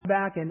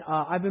back, and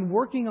I've been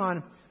working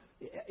on.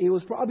 It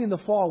was probably in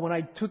the fall when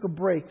I took a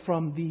break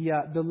from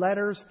the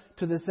letters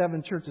to the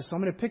 7 churches. So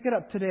I'm going to pick it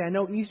up today. I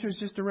know Easter's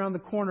just around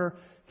the corner.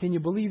 Can you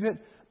believe it?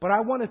 But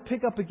I want to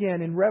pick up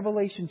again in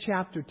Revelation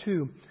chapter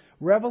 2.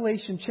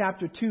 Revelation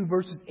chapter 2,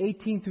 verses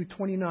 18 through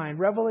 29.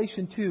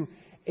 Revelation 2,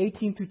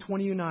 18 through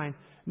 29.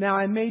 Now,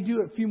 I may do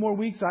it a few more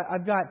weeks.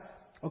 I've got,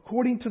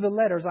 according to the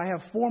letters, I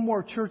have 4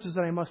 more churches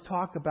that I must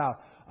talk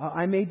about.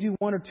 I may do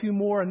 1 or 2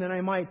 more, and then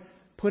I might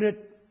put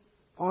it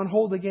on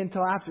hold again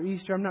until after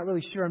Easter. I'm not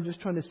really sure. I'm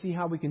just trying to see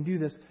how we can do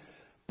this.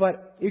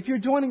 But if you're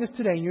joining us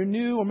today and you're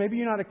new, or maybe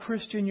you're not a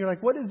Christian, you're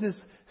like, what is this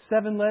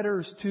 7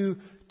 letters to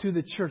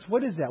the church?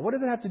 What is that? What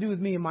does it have to do with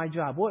me and my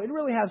job? Well, it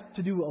really has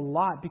to do a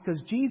lot, because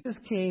Jesus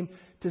came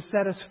to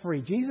set us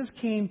free. Jesus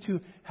came to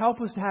help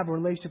us to have a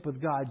relationship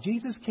with God.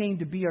 Jesus came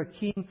to be our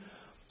King,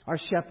 our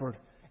shepherd.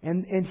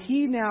 And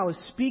He now is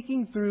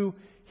speaking through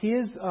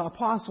His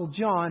apostle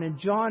John, and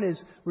John has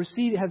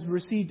received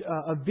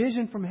a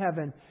vision from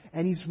heaven,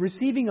 and he's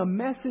receiving a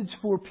message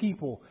for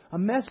people, a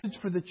message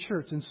for the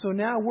church. And so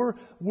now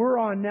we're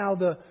on now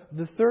the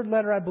 3rd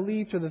letter, I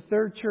believe, to the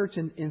 3rd church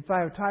in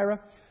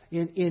Thyatira,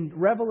 in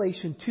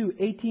Revelation 2,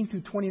 18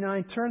 through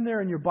 29. Turn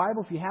there in your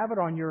Bible if you have it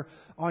on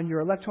your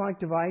electronic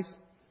device.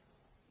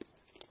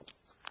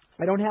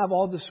 I don't have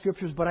all the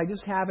scriptures, but I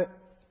just have it.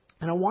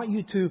 And I want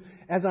you to,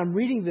 as I'm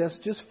reading this,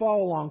 just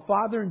follow along.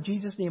 Father, in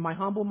Jesus' name, I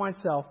humble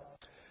myself.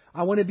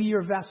 I want to be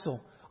your vessel.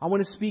 I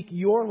want to speak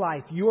your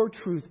life, your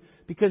truth.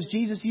 Because,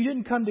 Jesus, you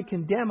didn't come to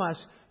condemn us.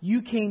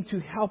 You came to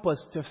help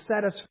us, to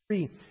set us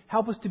free.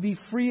 Help us to be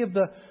free of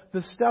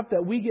the stuff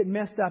that we get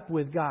messed up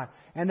with, God.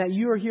 And that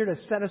you are here to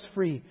set us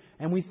free.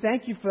 And we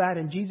thank you for that.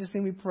 In Jesus'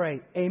 name we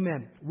pray.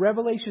 Amen.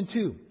 Revelation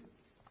 2,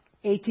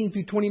 18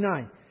 through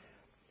 29.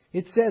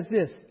 It says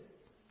this.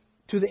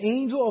 To the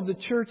angel of the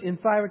church in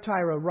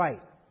Thyatira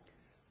write,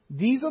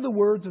 these are the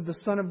words of the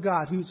Son of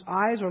God, whose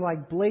eyes are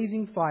like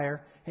blazing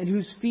fire, and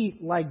whose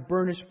feet like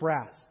burnished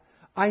brass.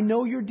 I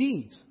know your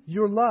deeds,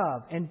 your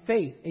love and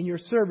faith, and your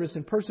service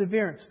and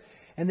perseverance,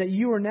 and that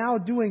you are now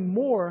doing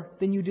more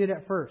than you did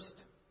at first.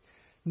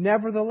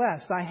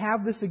 Nevertheless, I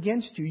have this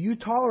against you. You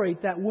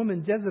tolerate that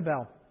woman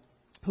Jezebel,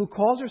 who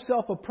calls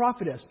herself a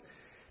prophetess.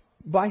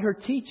 By her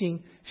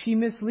teaching, she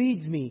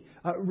misleads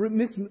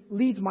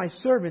my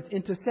servants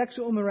into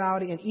sexual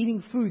immorality and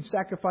eating food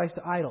sacrificed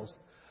to idols.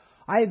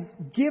 I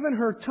have given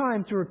her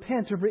time to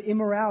repent of her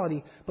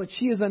immorality, but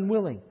she is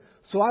unwilling.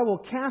 So I will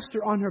cast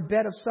her on her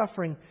bed of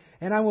suffering,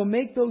 and I will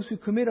make those who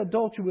commit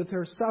adultery with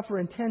her suffer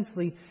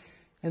intensely,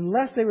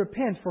 unless they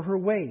repent of her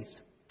ways.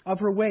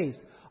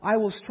 I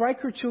will strike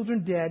her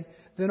children dead.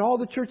 Then all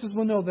the churches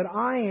will know that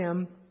I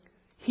am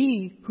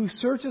He who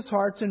searches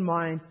hearts and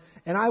minds,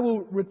 and I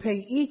will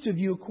repay each of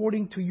you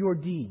according to your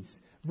deeds.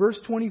 Verse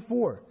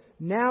 24.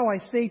 Now I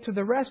say to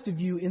the rest of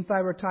you in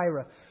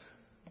Thyatira,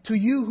 to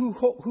you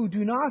who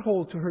do not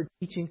hold to her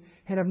teaching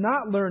and have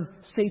not learned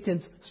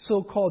Satan's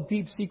so-called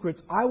deep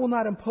secrets, I will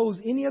not impose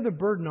any other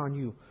burden on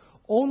you.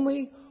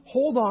 Only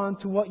hold on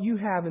to what you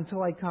have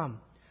until I come.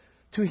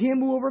 To him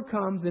who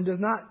overcomes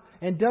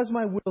and does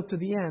my will to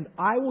the end,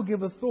 I will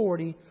give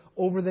authority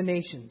over the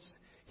nations.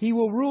 He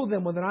will rule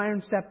them with an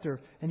iron scepter,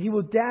 and He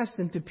will dash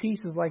them to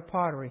pieces like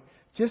pottery.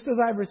 Just as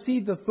I have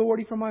received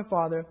authority from my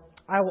Father,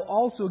 I will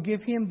also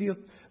give him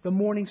the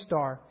morning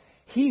star.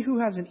 He who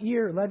has an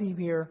ear, let him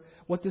hear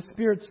what the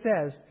Spirit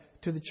says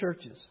to the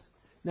churches.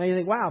 Now you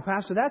think, wow,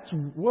 Pastor, that's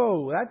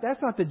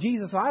not the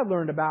Jesus I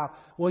learned about.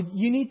 Well,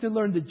 you need to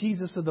learn the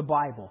Jesus of the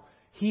Bible.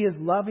 He is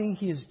loving,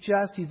 He is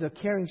just, He's a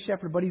caring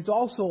shepherd, but He's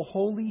also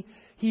holy.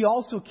 He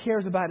also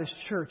cares about His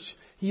church.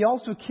 He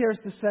also cares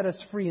to set us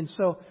free. And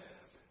so,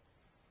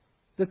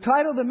 the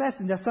title of the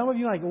message, now some of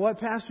you are like, what,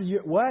 Pastor?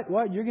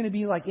 What? You're going to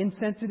be like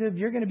insensitive?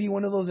 You're going to be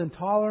one of those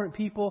intolerant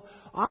people?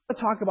 I'm going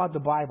to talk about the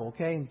Bible,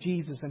 okay, and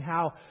Jesus, and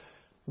how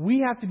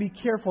we have to be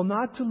careful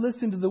not to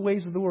listen to the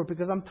ways of the world,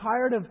 because I'm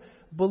tired of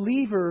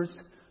believers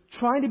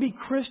trying to be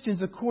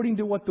Christians according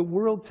to what the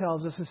world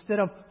tells us instead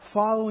of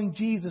following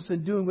Jesus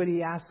and doing what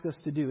He asks us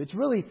to do.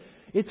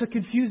 It's a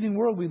confusing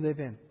world we live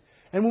in.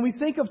 And when we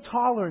think of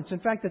tolerance, in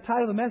fact, the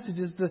title of the message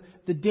is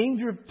the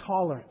danger of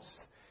tolerance.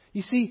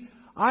 You see,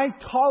 I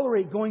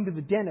tolerate going to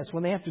the dentist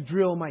when they have to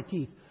drill my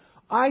teeth.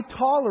 I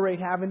tolerate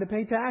having to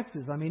pay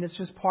taxes. I mean, it's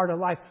just part of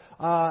life.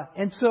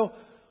 And so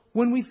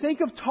when we think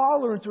of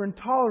tolerance or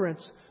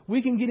intolerance,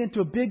 we can get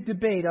into a big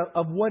debate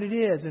of what it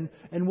is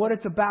and what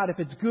it's about, if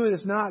it's good,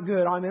 it's not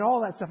good. I mean,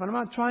 all that stuff. And I'm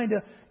not trying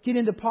to get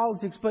into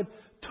politics, but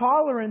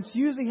tolerance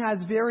usually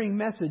has varying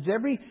message.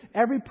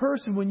 Every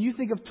person, when you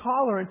think of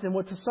tolerance and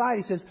what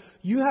society says,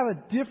 you have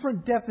a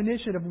different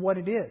definition of what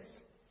it is.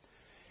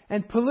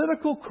 And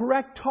political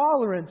correct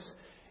tolerance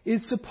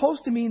is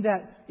supposed to mean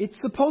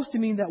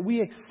that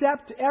we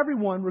accept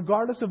everyone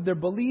regardless of their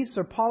beliefs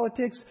or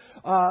politics,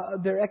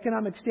 their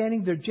economic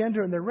standing, their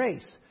gender, and their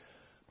race.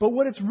 But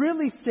what it's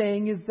really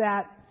saying is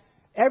that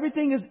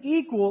everything is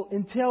equal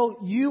until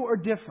you are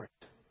different.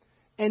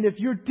 And if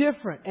you're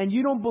different and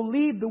you don't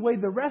believe the way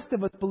the rest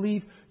of us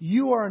believe,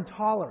 you are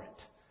intolerant.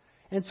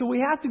 And so we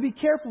have to be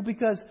careful,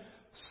 because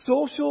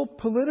social,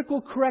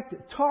 political correct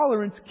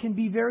tolerance can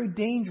be very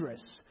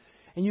dangerous.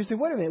 And you say,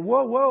 wait a minute,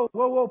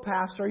 whoa,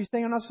 Pastor, are you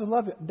saying I'm not supposed to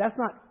love it? That's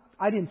not,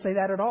 I didn't say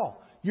that at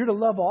all. You're to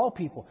love all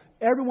people.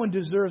 Everyone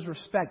deserves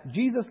respect.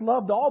 Jesus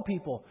loved all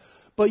people.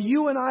 But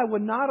you and I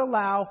would not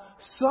allow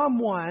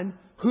someone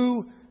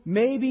who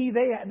maybe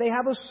they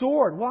have a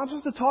sword. Well, I'm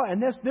supposed to talk,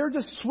 and they're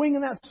just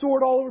swinging that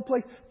sword all over the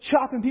place,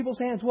 chopping people's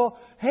hands. Well,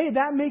 hey,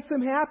 that makes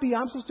them happy.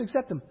 I'm supposed to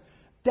accept them.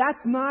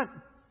 That's not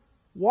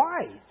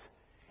wise.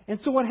 And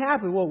so what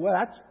happens?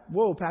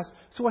 Pastor.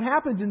 So what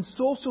happens in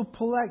social,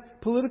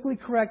 politically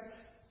correct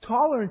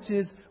tolerance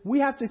is we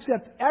have to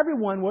accept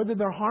everyone, whether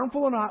they're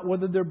harmful or not,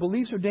 whether their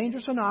beliefs are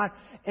dangerous or not,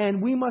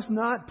 and we must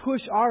not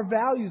push our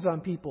values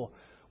on people.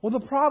 Well,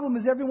 the problem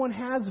is everyone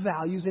has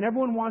values, and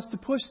everyone wants to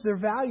push their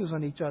values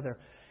on each other.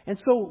 And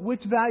so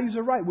which values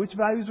are right? Which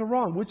values are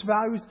wrong? Which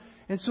values...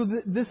 And so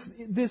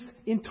this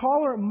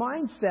intolerant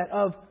mindset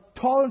of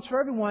tolerance for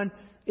everyone,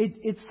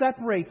 it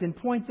separates and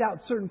points out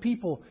certain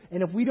people.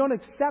 And if we don't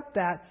accept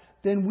that,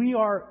 then we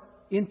are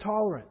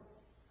intolerant.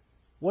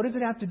 What does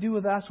it have to do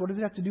with us? What does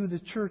it have to do with the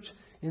church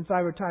in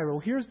Thyatira? Well,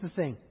 here's the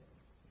thing.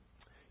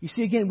 You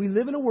see, again, we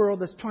live in a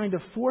world that's trying to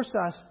force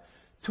us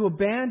to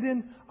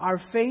abandon our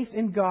faith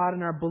in God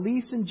and our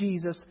beliefs in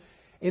Jesus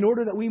in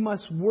order that we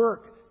must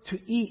work, to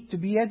eat, to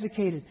be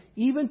educated.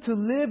 Even to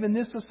live in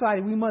this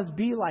society, we must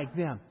be like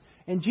them.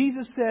 And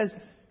Jesus says,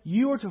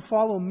 you are to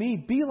follow me,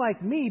 be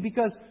like me,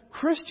 because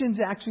Christians,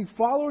 actually,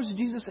 followers of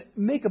Jesus,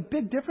 make a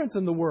big difference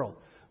in the world.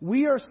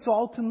 We are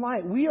salt and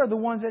light. We are the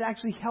ones that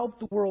actually help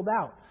the world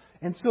out.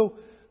 And so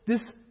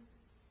this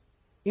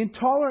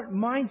intolerant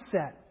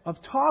mindset of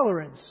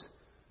tolerance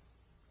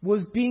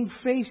was being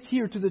faced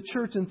here to the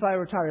church in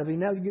Thyatira.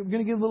 Now, we're going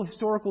to get a little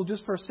historical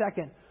just for a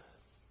second.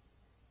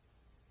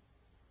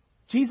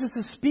 Jesus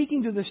is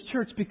speaking to this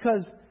church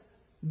because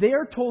they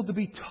are told to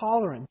be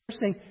tolerant. They're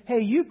saying,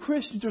 hey, you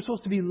Christians are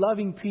supposed to be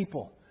loving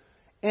people.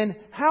 And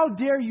how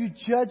dare you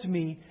judge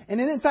me?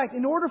 And in fact,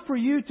 in order for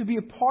you to be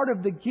a part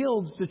of the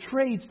guilds, the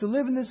trades, to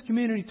live in this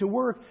community, to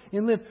work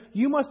and live,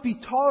 you must be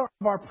tolerant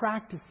of our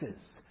practices.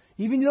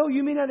 Even though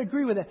you may not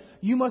agree with it,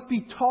 you must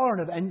be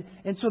tolerant of it.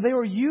 And so they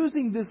were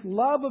using this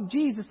love of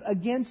Jesus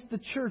against the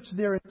church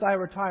there in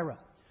Thyatira.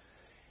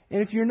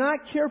 And if you're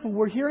not careful,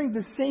 we're hearing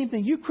the same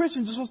thing. You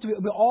Christians are supposed to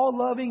be all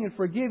loving and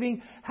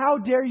forgiving. How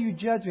dare you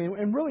judge me?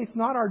 And really, it's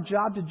not our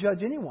job to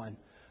judge anyone.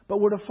 But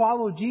we're to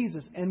follow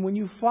Jesus. And when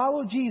you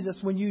follow Jesus,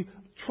 when you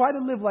try to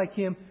live like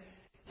Him,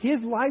 His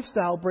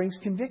lifestyle brings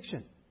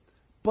conviction.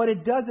 But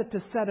it does it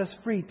to set us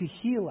free, to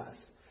heal us.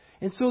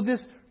 And so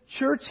this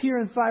church here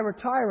in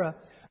Thyatira,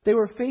 they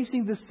were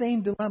facing the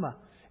same dilemma.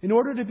 In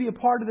order to be a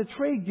part of the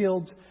trade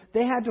guilds,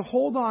 they had to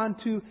hold on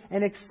to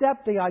and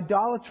accept the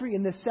idolatry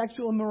and the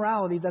sexual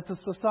immorality that the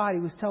society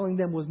was telling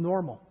them was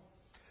normal.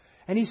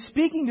 And He's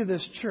speaking to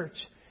this church,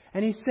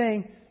 and He's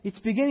saying, it's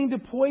beginning to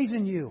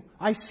poison you.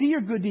 I see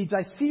your good deeds.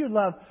 I see your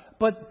love.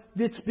 But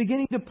it's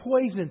beginning to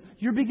poison.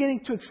 You're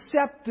beginning to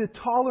accept the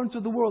tolerance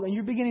of the world. And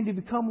you're beginning to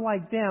become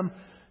like them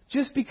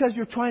just because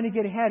you're trying to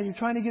get ahead. You're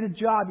trying to get a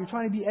job. You're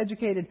trying to be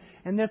educated.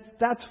 And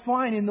that's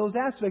fine in those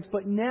aspects.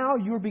 But now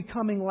you're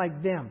becoming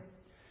like them.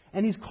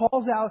 And He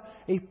calls out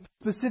a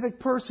specific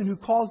person who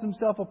calls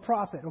himself a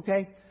prophet.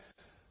 Okay?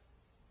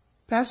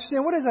 Pastor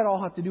Stan, what does that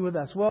all have to do with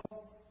us? Well,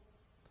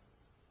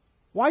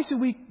 why should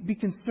we be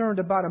concerned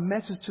about a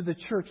message to the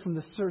church from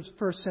the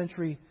first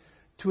century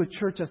to a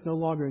church that's no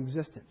longer in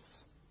existence?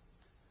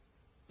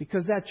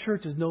 Because that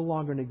church is no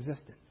longer in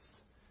existence.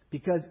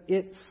 Because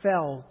it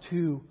fell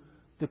to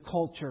the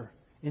culture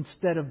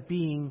instead of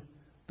being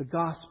the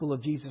gospel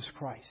of Jesus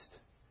Christ.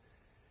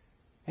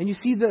 And you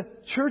see, the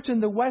church in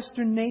the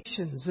Western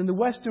nations, in the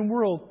Western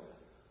world,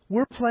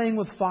 we're playing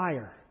with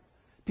fire.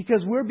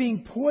 Because we're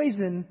being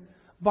poisoned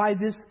by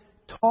this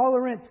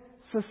tolerant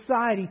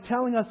society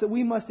telling us that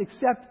we must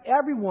accept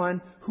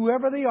everyone,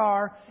 whoever they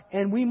are,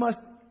 and we must,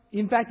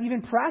 in fact,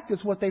 even practice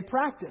what they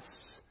practice.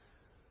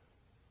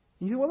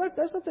 You say, well,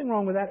 there's nothing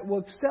wrong with that. Well,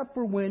 except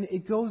for when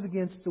it goes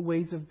against the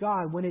ways of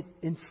God, when it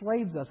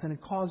enslaves us and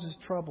it causes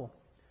trouble.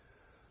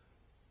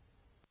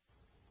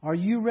 Are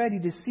you ready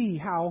to see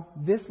how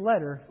this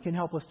letter can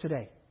help us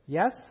today?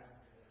 Yes?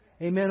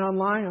 Amen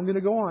online? I'm going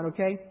to go on,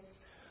 okay?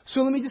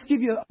 So let me just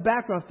give you a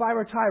background.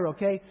 Thyatira,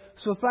 okay?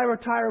 So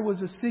Thyatira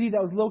was a city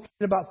that was located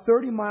about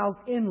 30 miles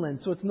inland.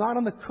 So it's not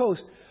on the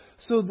coast.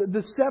 So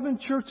the 7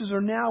 churches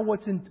are now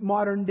what's in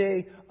modern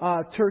day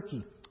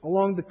Turkey.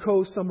 Along the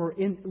coast, somewhere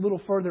a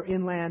little further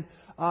inland.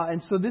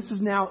 And so this is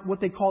now what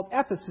they call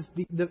Ephesus,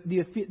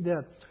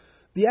 the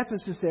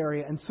Ephesus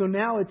area. And so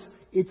now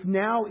it's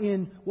now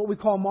in what we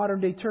call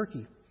modern day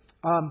Turkey.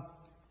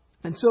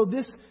 And so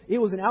it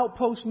was an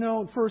outpost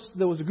known. First,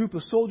 there was a group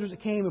of soldiers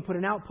that came and put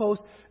an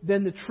outpost.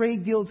 Then the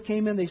trade guilds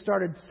came in. They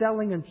started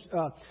selling, and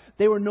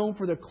they were known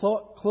for their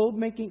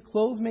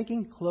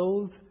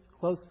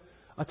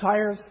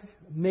attires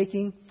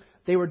making.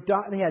 They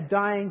had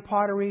dyeing,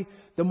 pottery.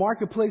 The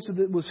marketplace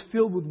was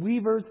filled with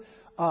weavers,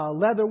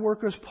 leather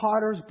workers,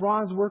 potters,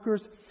 bronze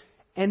workers.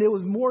 And it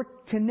was more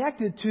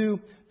connected to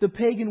the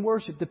pagan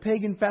worship, the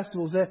pagan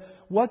festivals. That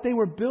what they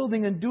were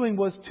building and doing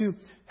was to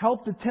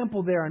help the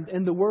temple there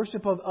and the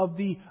worship of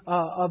the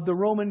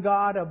Roman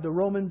god, of the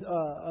Roman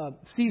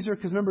Caesar.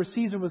 Because remember,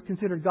 Caesar was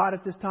considered God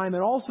at this time,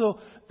 and also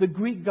the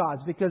Greek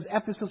gods, because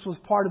Ephesus was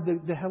part of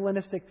the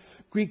Hellenistic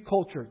Greek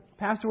culture.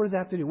 Pastor, what does that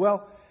have to do?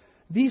 Well,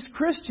 these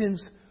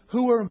Christians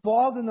who were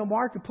involved in the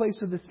marketplace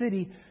of the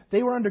city,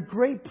 they were under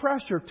great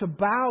pressure to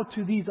bow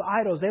to these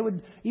idols. They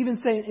would even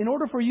say, in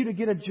order for you to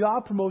get a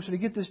job promotion, to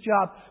get this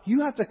job,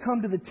 you have to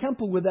come to the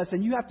temple with us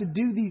and you have to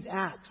do these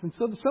acts. And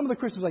so some of the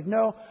Christians were like,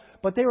 no,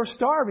 but they were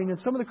starving. And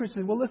some of the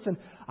Christians said, well, listen,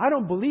 I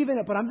don't believe in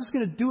it, but I'm just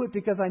going to do it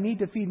because I need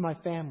to feed my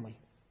family.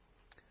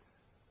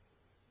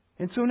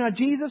 And so now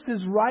Jesus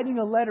is writing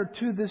a letter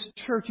to this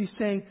church. He's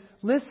saying,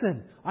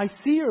 listen, I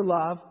see your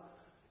love.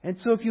 And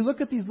so if you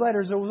look at these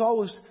letters, there was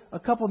always a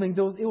couple of things.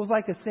 It was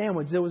like a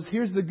sandwich. There was,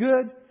 here's the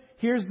good,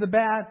 here's the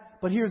bad,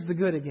 but here's the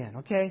good again,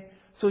 okay?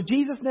 So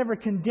Jesus never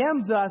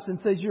condemns us and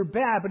says you're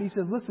bad, but He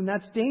says, listen,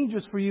 that's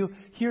dangerous for you.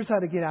 Here's how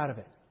to get out of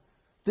it.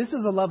 This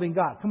is a loving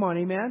God. Come on,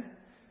 amen?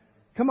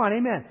 Come on,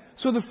 amen.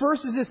 So the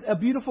first is this, a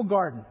beautiful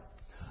garden.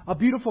 A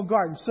beautiful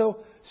garden.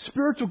 So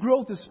spiritual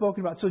growth is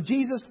spoken about. So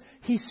Jesus,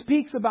 He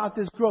speaks about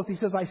this growth. He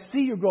says, I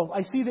see your growth.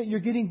 I see that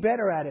you're getting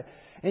better at it.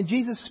 And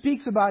Jesus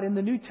speaks about in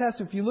the New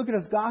Testament, if you look at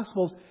His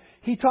Gospels,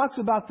 He talks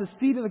about the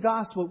seed of the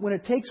gospel. When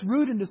it takes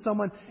root into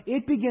someone,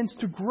 it begins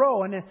to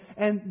grow. And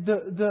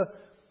the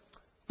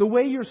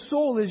way your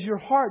soul is, your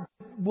heart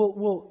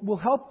will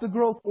help the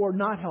growth or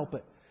not help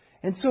it.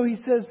 And so He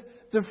says,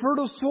 the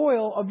fertile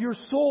soil of your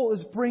soul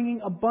is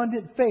bringing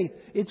abundant faith.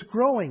 It's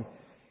growing.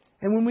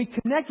 And when we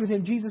connect with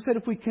Him, Jesus said,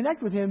 if we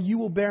connect with Him, you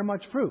will bear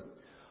much fruit.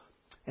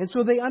 And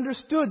so they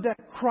understood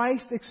that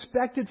Christ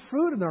expected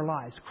fruit in their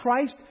lives.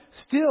 Christ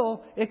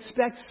still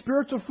expects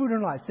spiritual fruit in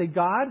their lives. Say,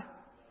 God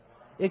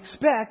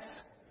expects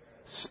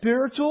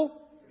spiritual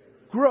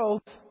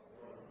growth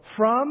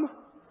from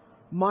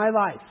my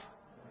life.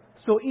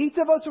 So each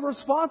of us are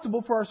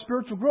responsible for our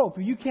spiritual growth.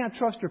 You can't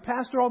trust your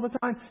pastor all the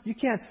time. You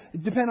can't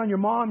depend on your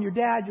mom, your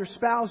dad, your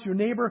spouse, your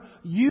neighbor.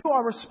 You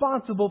are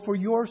responsible for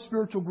your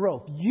spiritual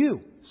growth. You.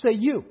 Say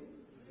you.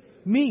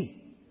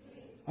 Me.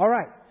 All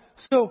right.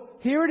 So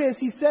here it is.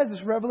 He says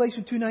this,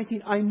 Revelation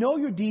 2:19. I know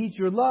your deeds,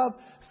 your love,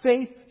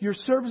 faith, your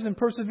service, and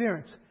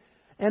perseverance.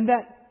 And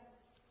that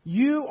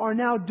you are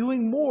now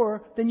doing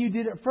more than you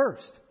did at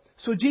first.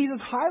 So Jesus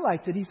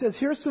highlights it. He says,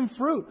 here's some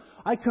fruit.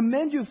 I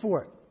commend you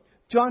for it.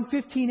 John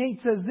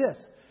 15:8 says this.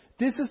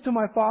 This is to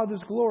my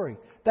Father's glory,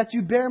 that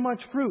you bear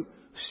much fruit,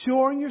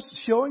 showing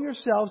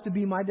yourselves to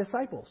be my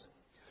disciples.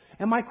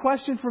 And my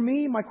question for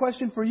me, my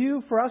question for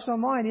you, for us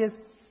online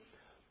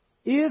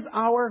is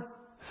our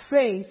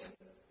faith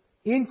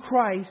in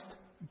Christ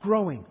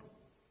growing?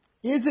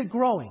 Is it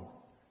growing?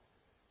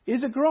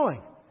 Is it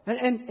growing?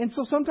 And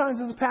so sometimes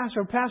as a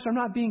pastor, I'm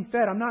not being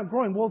fed, I'm not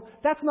growing. Well,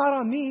 that's not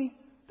on me.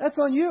 That's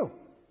on you.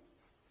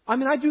 I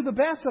mean, I do the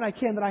best that I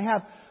can, that I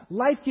have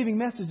life-giving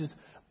messages.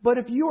 But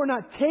if you are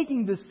not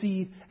taking the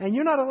seed and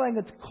you're not allowing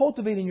it to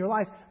cultivate in your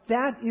life,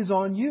 that is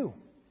on you.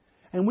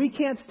 And we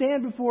can't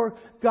stand before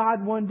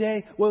God one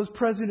day, well, it was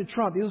President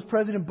Trump, it was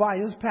President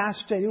Biden, it was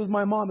Pastor Jay, it was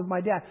my mom, it was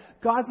my dad.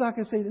 God's not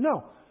going to say,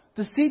 no,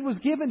 the seed was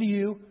given to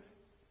you.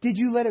 Did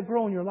you let it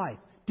grow in your life?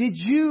 Did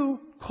you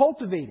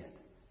cultivate it?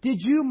 Did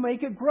you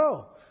make it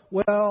grow?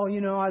 Well,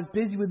 I was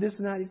busy with this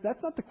and that.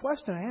 That's not the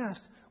question I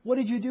asked. What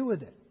did you do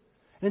with it?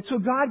 And so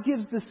God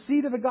gives the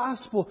seed of the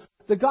gospel.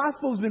 The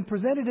gospel has been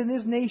presented in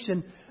this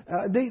nation.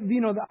 I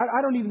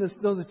don't even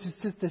know the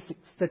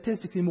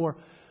statistics anymore.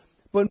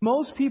 But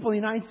most people in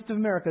the United States of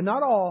America,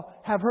 not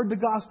all, have heard the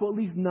gospel at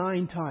least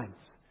 9 times.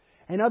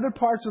 In other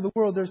parts of the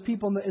world, there's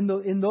people in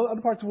the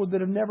other parts of the world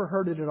that have never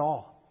heard it at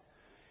all.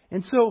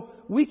 And so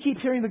we keep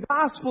hearing the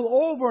gospel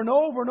over and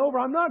over and over.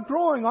 I'm not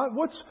growing.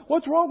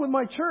 What's wrong with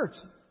my church?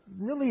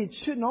 Really, it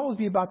shouldn't always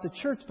be about the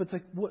church, but it's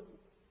like,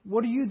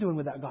 what are you doing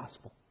with that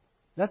gospel?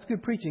 That's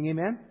good preaching,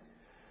 amen?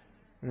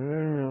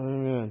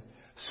 Amen.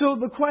 So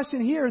the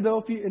question here,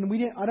 though,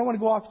 I don't want to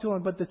go off too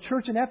long, but the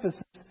church in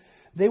Ephesus,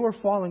 they were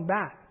falling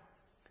back.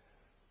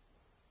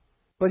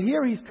 But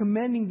here he's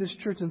commending this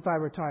church in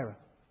Thyatira.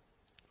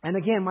 And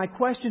again, my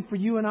question for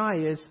you and I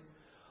is,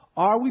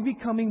 are we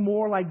becoming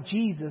more like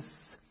Jesus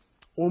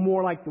or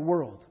more like the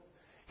world?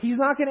 He's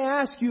not going to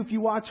ask you if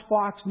you watch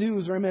Fox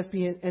News or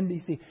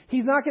MSNBC.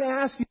 He's not going to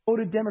ask you to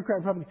vote Democrat or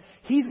Republican.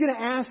 He's going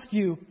to ask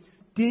you,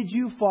 did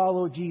you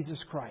follow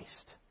Jesus Christ?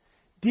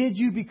 Did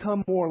you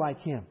become more like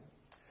Him?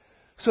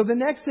 So the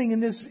next thing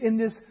in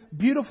this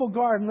beautiful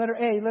garden, letter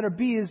A, letter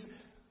B is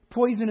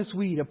poisonous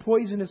weed, a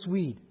poisonous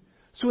weed.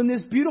 So in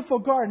this beautiful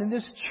garden, in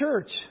this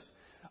church,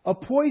 a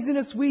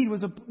poisonous weed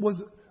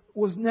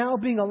was now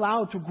being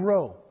allowed to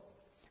grow.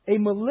 A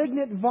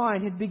malignant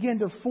vine had begun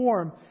to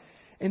form,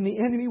 and the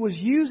enemy was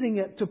using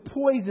it to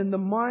poison the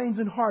minds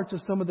and hearts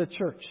of some of the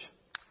church.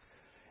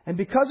 And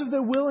because of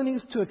their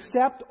willingness to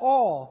accept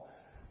all,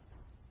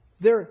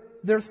 their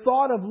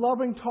thought of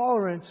loving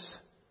tolerance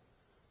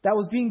that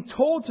was being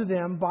told to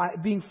them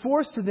being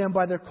forced to them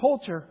by their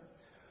culture,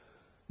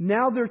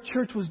 Now their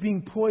church was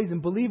being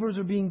poisoned. Believers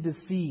are being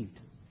deceived.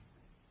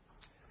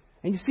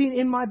 And you see,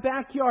 in my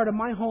backyard of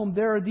my home,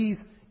 there are these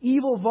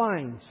evil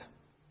vines.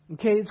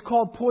 Okay, it's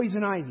called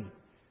poison ivy.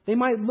 They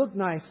might look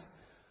nice,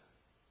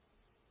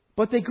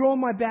 but they grow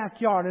in my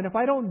backyard. And if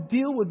I don't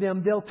deal with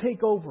them, they'll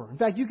take over. In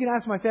fact, you can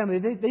ask my family.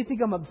 They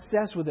think I'm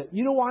obsessed with it.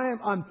 You know why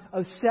I'm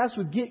obsessed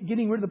with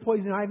getting rid of the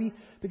poison ivy?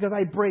 Because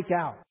I break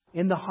out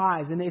in the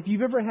hives. And if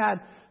you've ever had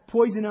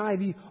poison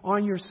ivy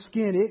on your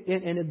skin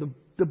and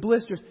the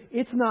blisters,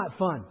 it's not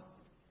fun.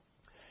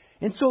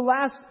 And so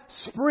last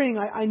spring,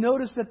 I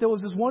noticed that there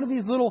was one of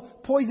these little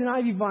poison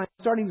ivy vines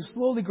starting to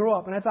slowly grow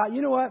up. And I thought,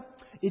 you know what?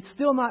 It's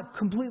still not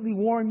completely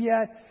warm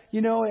yet.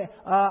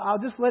 I'll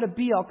just let it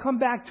be. I'll come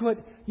back to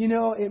it,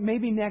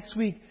 maybe next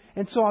week.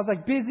 And so I was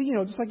like busy,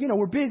 just like,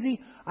 we're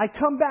busy. I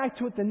come back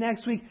to it the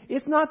next week.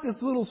 It's not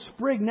this little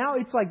sprig. Now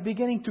it's like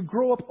beginning to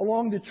grow up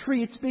along the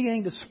tree. It's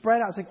beginning to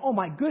spread out. It's like, oh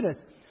my goodness.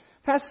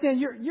 Pastor Stan,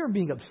 you're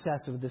being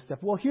obsessive with this stuff.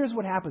 Well, here's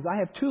what happens. I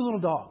have 2 little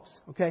dogs,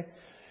 okay?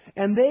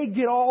 And they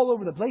get all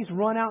over the place,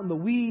 run out in the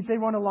weeds. They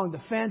run along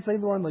the fence. They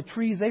run the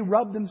trees. They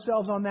rub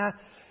themselves on that.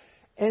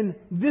 And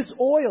this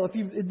oil,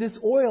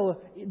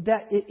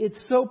 it's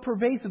so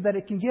pervasive that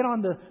it can get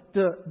on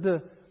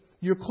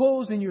your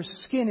clothes and your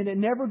skin, and it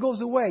never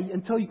goes away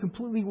until you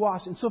completely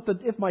wash. And so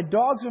if my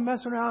dogs are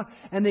messing around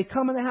and they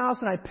come in the house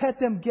and I pet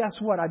them, guess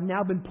what? I've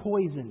now been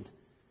poisoned.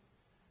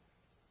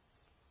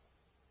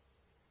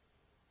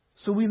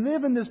 So we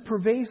live in this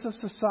pervasive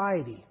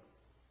society.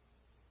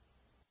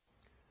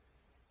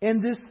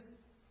 And this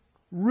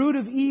root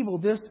of evil,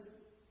 this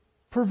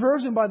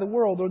perversion by the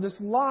world, or this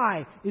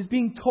lie, is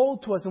being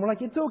told to us. And we're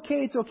like, it's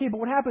okay. But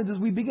what happens is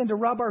we begin to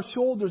rub our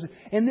shoulders,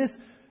 and this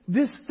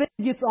thing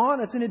gets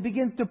on us, and it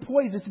begins to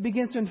poison us. It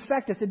begins to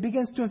infect us. It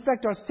begins to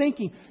infect our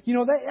thinking.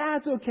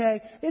 That's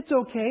okay. It's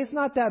okay. It's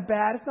not that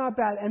bad. It's not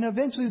bad. And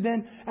eventually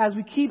then, as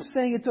we keep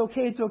saying it's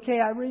okay,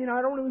 I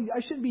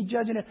shouldn't be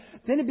judging it.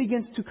 Then it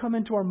begins to come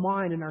into our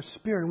mind and our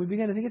spirit, and we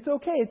begin to think, it's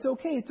okay.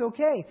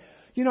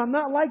 I'm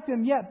not like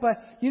them yet, but,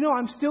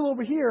 I'm still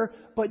over here.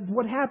 But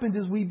what happens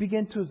is we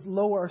begin to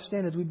lower our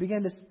standards. We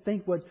begin to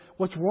think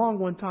what's wrong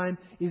one time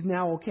is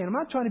now okay. And I'm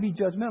not trying to be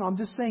judgmental. I'm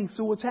just saying,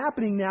 so what's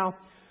happening now,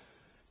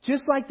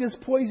 just like this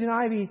poison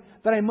ivy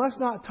that I must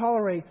not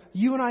tolerate,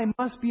 you and I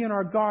must be on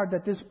our guard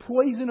that this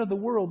poison of the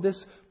world,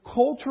 this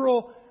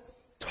cultural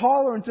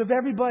tolerance of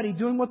everybody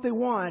doing what they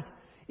want,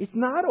 it's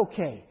not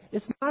okay.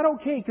 It's not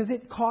okay because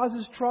it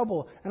causes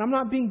trouble. And I'm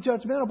not being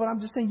judgmental, but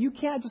I'm just saying you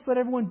can't just let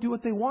everyone do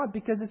what they want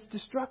because it's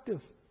destructive.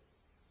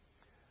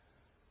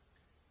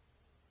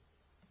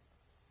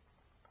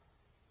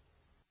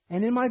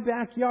 And in my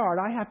backyard,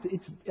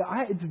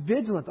 it's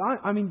vigilance.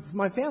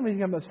 My family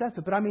thinks I'm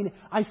obsessive, but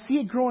I see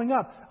it growing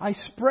up. I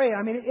spray.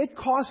 It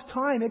costs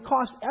time. It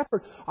costs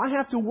effort. I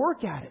have to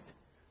work at it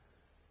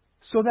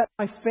so that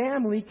my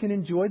family can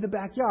enjoy the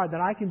backyard, that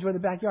I can enjoy the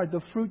backyard,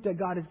 the fruit that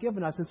God has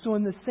given us. And so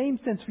in the same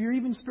sense, for your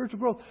even spiritual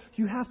growth,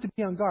 you have to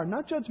be on guard.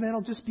 Not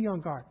judgmental, just be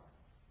on guard.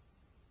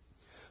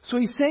 So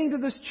he's saying to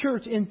this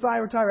church in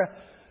Thyatira,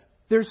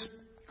 there's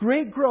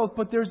great growth,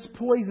 but there's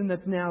poison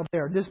that's now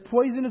there. This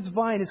poisonous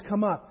vine has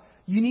come up.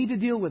 You need to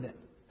deal with it.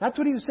 That's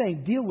what he was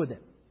saying. Deal with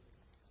it.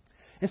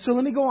 And so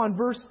let me go on.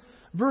 Verse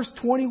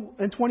 20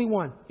 and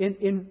 21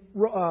 in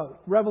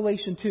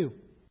Revelation 2.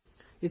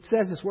 It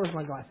says this. Where's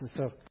my glasses?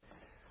 So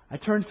I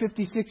turned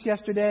 56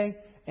 yesterday,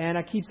 and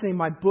I keep saying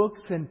my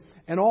books and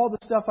all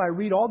the stuff I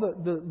read, all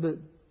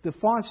the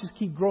fonts just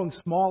keep growing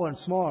smaller and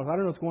smaller. I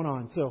don't know what's going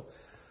on. So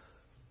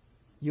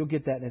you'll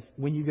get that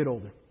when you get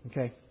older.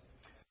 Okay.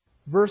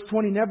 Verse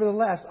 20,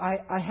 nevertheless,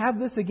 I have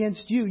this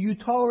against you. You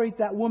tolerate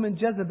that woman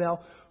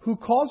Jezebel, who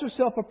calls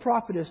herself a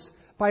prophetess.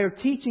 By her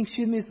teaching,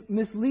 she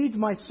misleads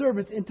my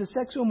servants into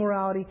sexual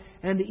morality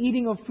and the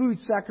eating of food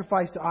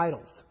sacrificed to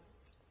idols.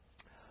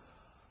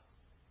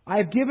 I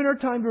have given her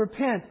time to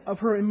repent of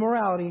her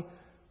immorality,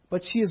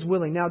 but she is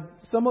willing. Now,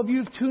 some of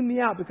you have tuned me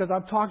out because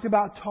I've talked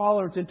about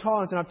tolerance,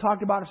 and I've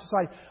talked about our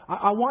society.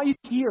 I want you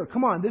to hear.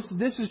 Come on,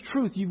 this is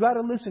truth. You've got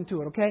to listen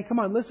to it, okay? Come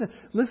on, listen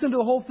to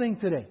the whole thing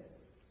today.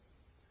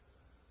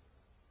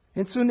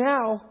 And so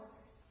now,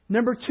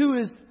 number 2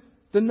 is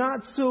the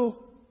not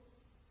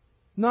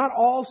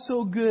all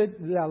so good.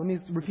 Yeah, let me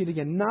repeat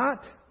again.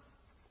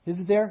 Is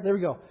it there? There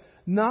we go.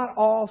 Not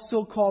all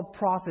so-called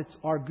prophets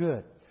are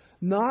good.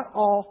 Not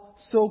all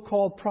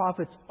so-called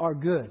prophets are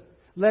good.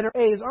 Letter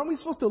A is, aren't we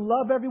supposed to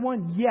love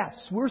everyone? Yes,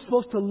 we're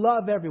supposed to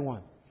love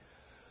everyone.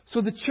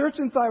 So the church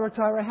in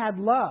Thyatira had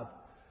love,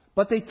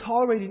 but they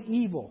tolerated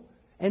evil,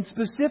 and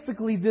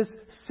specifically this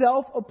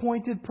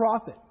self-appointed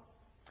prophet.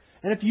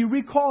 And if you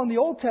recall in the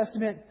Old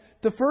Testament,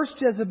 the first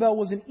Jezebel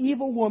was an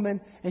evil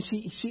woman, and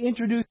she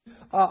introduced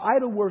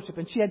idol worship,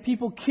 and she had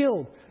people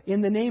killed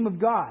in the name of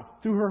God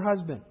through her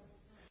husband.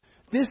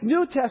 This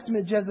New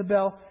Testament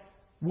Jezebel,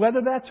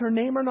 whether that's her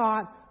name or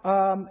not,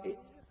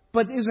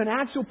 but is an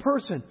actual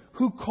person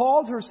who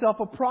called herself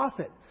a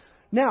prophet.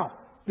 Now,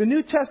 the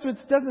New Testament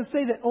doesn't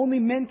say that only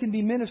men can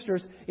be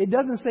ministers. It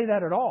doesn't say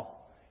that at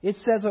all. It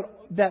says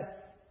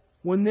that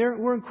when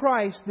we're in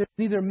Christ, there's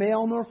neither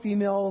male nor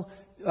female,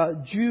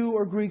 Jew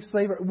or Greek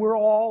slave. We're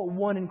all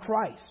one in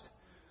Christ.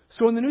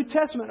 So in the New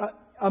Testament,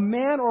 a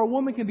man or a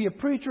woman can be a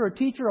preacher, a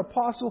teacher,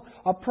 apostle,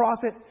 a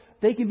prophet.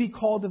 They can be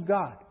called of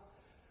God.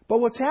 But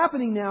what's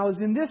happening now is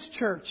in this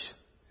church,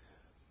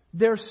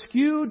 they're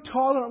skewed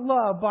tolerant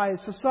love by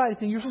society,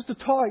 saying you're supposed to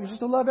tolerate, you're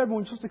supposed to love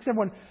everyone, you're supposed to accept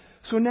everyone.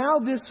 So now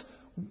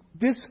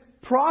this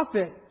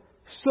prophet,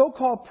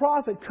 so-called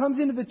prophet, comes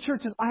into the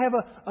church and says, I have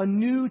a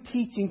new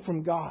teaching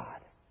from God.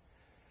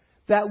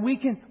 That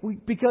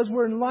because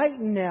we're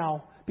enlightened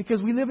now,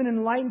 because we live in an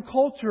enlightened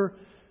culture,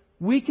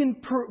 we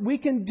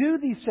can do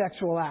these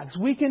sexual acts.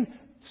 We can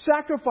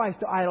sacrifice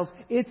to idols.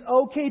 It's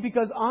okay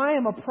because I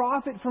am a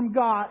prophet from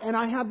God and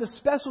I have the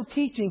special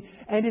teaching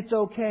and it's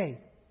okay.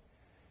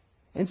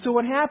 And so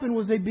what happened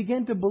was they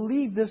began to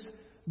believe this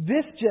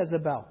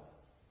Jezebel.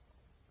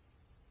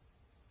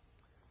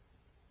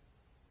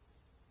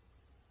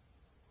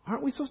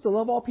 Aren't we supposed to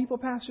love all people,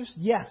 pastors?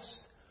 Yes.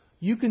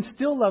 You can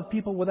still love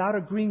people without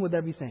agreeing with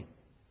everything.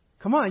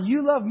 Come on,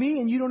 you love me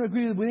and you don't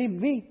agree with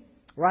me,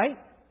 right?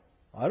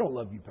 I don't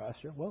love you,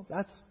 pastor. Well,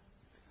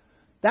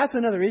 that's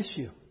another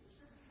issue.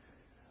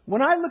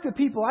 When I look at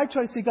people, I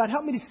try to say, God,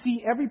 help me to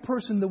see every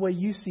person the way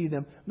you see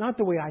them, not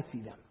the way I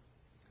see them.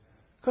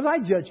 Because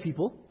I judge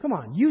people. Come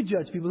on, you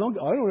judge people. I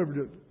don't ever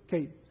do it.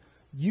 Okay,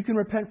 you can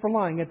repent for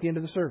lying at the end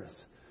of the service.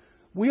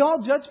 We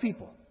all judge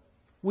people.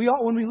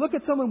 When we look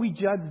at someone, we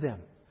judge them.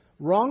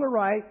 Wrong or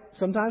right.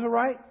 Sometimes we're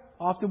right.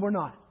 Often we're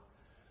not.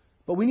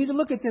 But we need to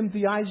look at them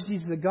through the eyes of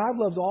Jesus. That God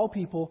loves all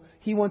people.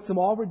 He wants them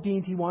all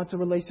redeemed. He wants a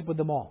relationship with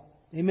them all.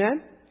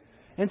 Amen?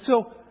 And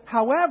so,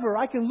 however,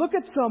 I can look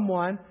at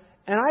someone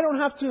and I don't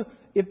have to,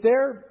 if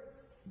they're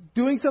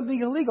doing something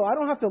illegal, I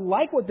don't have to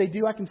like what they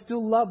do. I can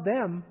still love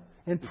them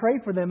and pray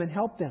for them and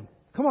help them.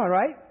 Come on,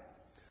 right?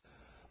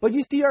 But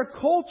you see, our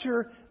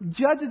culture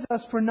judges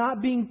us for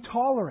not being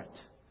tolerant.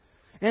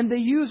 And they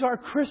use our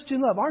Christian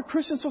love. Aren't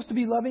Christians supposed to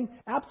be loving?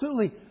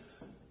 Absolutely.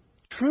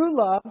 True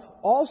love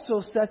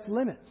also sets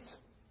limits.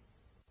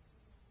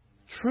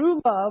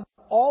 True love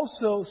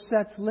also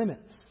sets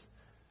limits.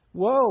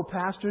 Whoa,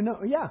 Pastor, no.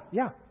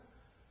 Yeah.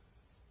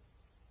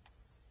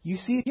 You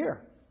see it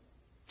here.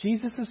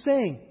 Jesus is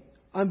saying,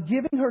 I'm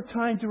giving her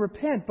time to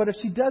repent, but if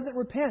she doesn't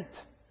repent,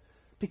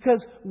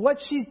 because what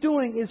she's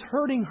doing is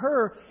hurting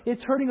her,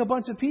 it's hurting a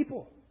bunch of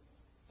people.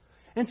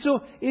 And so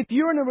if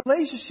you're in a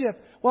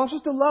relationship, well, I'm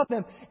supposed to love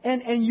them,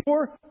 and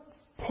your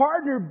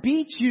partner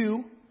beats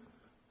you,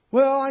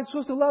 well, I'm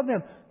supposed to love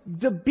them.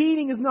 The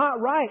beating is not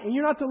right, and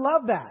you're not to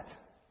love that.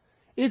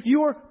 If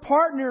your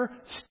partner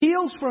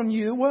steals from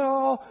you,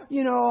 well,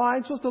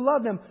 I'm supposed to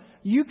love them.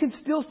 You can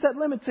still set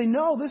limits, say,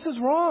 no, this is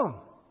wrong.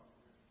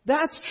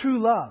 That's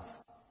true love.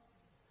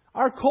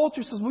 Our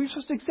culture says we're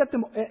supposed to accept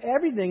them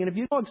everything, and if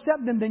you don't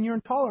accept them, then you're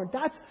intolerant.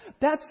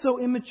 That's so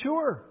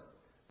immature.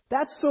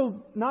 That's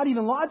so not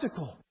even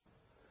logical.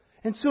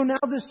 And so now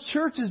this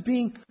church is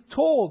being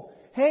told,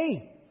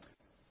 hey,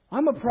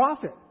 I'm a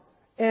prophet.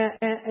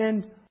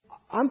 And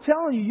I'm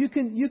telling you,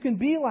 you can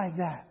be like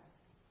that.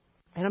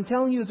 And I'm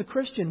telling you as a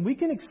Christian, we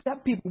can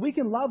accept people, we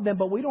can love them,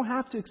 but we don't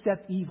have to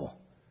accept evil.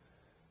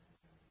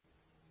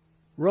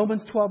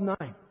 Romans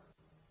 12:9.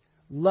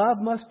 Love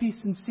must be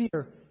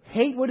sincere.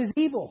 Hate what is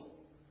evil.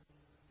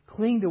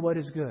 Cling to what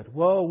is good.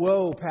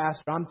 Whoa,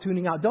 Pastor, I'm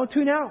tuning out. Don't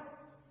tune out.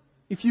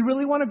 If you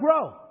really want to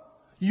grow,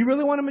 you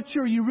really want to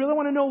mature, you really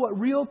want to know what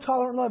real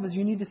tolerant love is,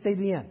 you need to stay to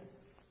the end.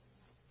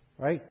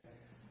 Right?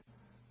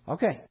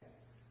 Okay.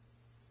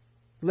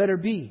 Letter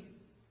B.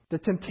 The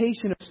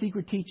temptation of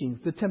secret teachings.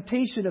 The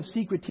temptation of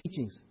secret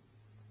teachings.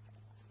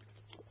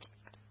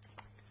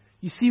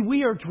 You see,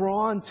 we are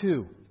drawn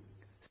to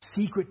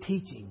secret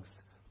teachings,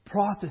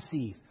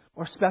 prophecies,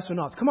 or special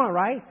knowledge. Come on,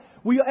 right?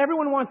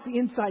 Everyone wants the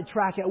inside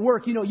track at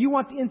work. You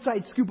want the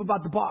inside scoop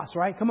about the boss,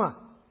 right? Come on.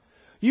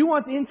 You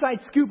want the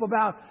inside scoop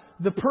about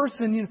the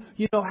person,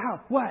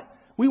 how, what?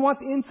 We want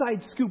the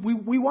inside scoop.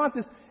 We want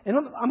this. And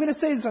I'm going to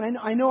say this, and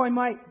I know I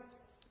might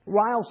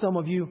rile some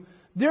of you.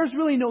 There's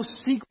really no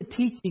secret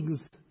teachings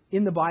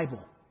in the Bible.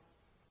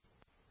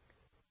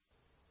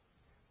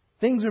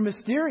 Things are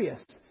mysterious.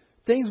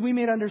 Things we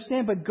may not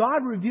understand, but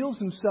God reveals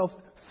Himself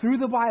through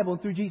the Bible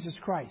and through Jesus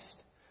Christ.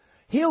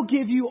 He'll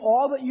give you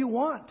all that you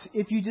want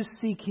if you just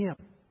seek Him.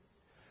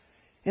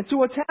 And so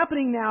what's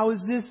happening now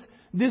is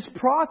this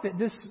prophet,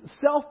 this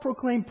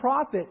self-proclaimed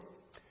prophet,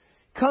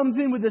 comes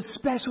in with this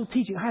special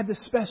teaching. I have this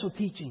special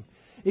teaching.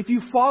 If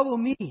you follow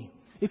me,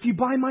 if you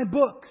buy my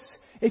books,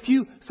 if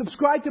you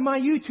subscribe to my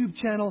YouTube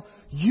channel,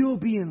 you'll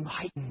be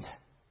enlightened.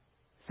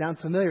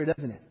 Sounds familiar,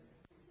 doesn't it?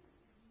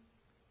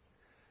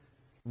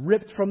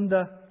 Ripped from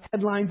the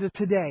headlines of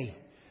today.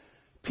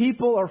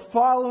 People are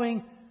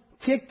following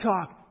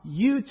TikTok,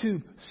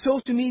 YouTube,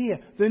 social media,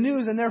 the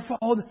news, and they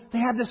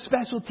have this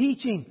special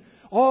teaching.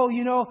 I won't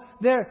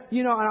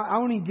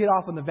even get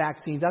off on the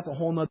vaccines. That's a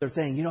whole other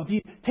thing. If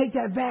you take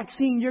that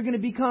vaccine, you're going to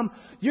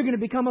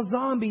become a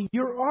zombie.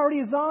 You're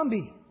already a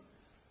zombie.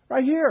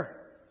 Right here.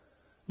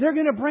 They're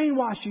going to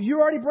brainwash you.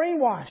 You're already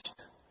brainwashed.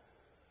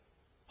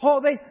 Oh,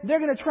 they're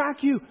going to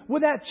track you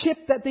with that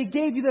chip that they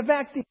gave you the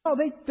vaccine. Oh,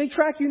 they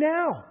track you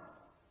now.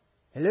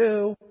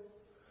 Hello.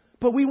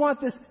 But we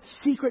want this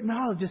secret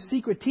knowledge, this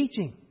secret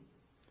teaching.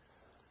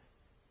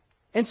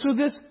 And so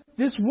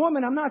this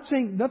woman, I'm not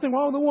saying nothing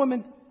wrong with the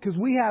woman, because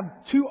we have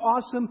two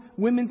awesome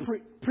women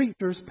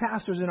preachers,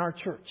 pastors in our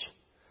church.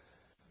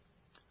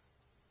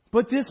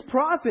 But this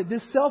prophet,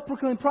 this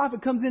self-proclaimed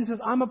prophet comes in and says,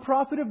 I'm a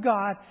prophet of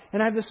God,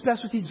 and I have this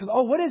special teaching. Says,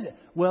 oh, what is it?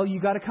 Well, you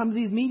got to come to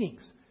these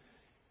meetings.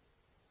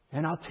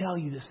 And I'll tell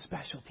you this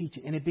special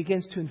teaching. And it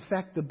begins to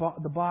infect the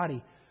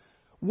body.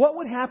 What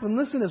would happen,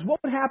 listen to this, what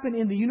would happen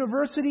in the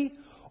university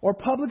or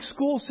public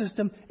school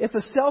system if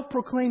a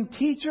self-proclaimed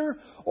teacher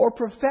or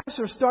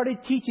professor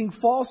started teaching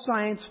false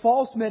science,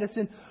 false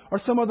medicine, or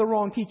some other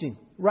wrong teaching?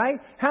 Right?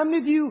 How many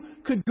of you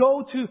could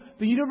go to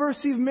the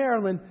University of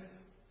Maryland?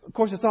 Of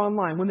course, it's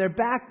online. When they're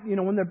back,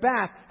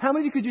 how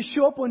many of you could just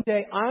show up one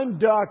day? I'm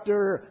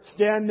Dr.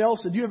 Stan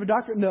Nelson. Do you have a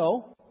doctorate?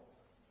 No.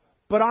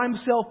 But I'm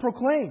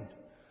self-proclaimed.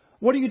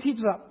 What do you teach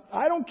about?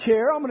 I don't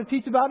care. I'm going to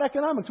teach about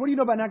economics. What do you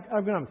know about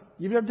economics?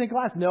 You've ever taken a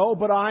class? No,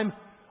 but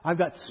I've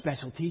got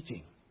special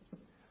teaching.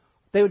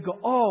 They would go,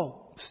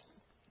 oh,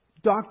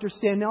 Dr.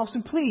 Stan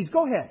Nelson, please,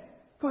 go ahead.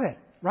 Go ahead.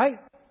 Right?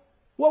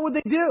 What would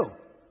they do?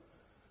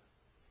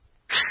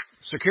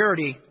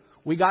 Security.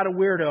 We got a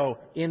weirdo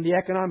in the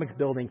economics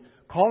building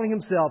calling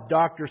himself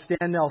Dr.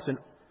 Stan Nelson.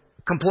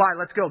 Comply.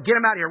 Let's go. Get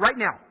him out of here right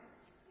now.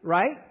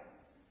 Right?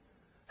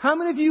 How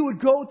many of you would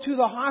go to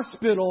the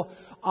hospital?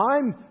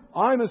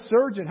 I'm a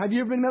surgeon. Have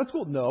you ever been to medical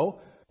school? No.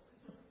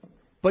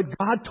 But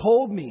God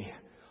told me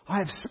I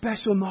have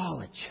special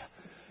knowledge.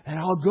 And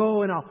I'll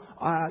go and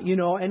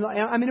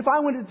if I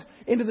went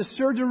into the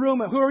surgeon room,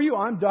 who are you?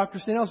 I'm Dr.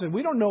 Stan Nelson.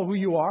 We don't know who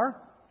you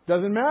are.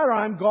 Doesn't matter.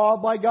 I'm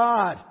called by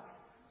God.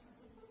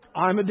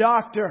 I'm a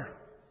doctor.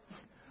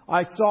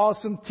 I saw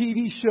some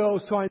TV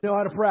shows, so I know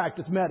how to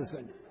practice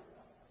medicine.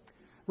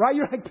 Right?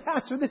 You're like,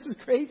 Pastor, this is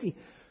crazy.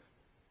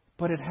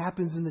 But it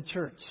happens in the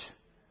church.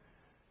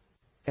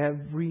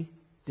 Every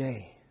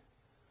day.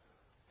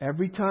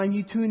 Every time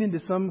you tune into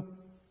some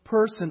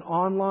person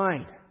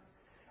online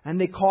and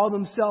they call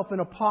themselves an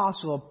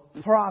apostle,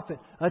 a prophet,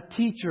 a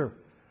teacher,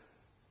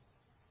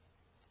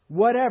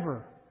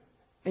 whatever,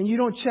 and you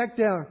don't check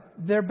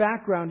their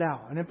background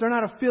out, and if they're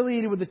not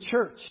affiliated with the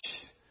church,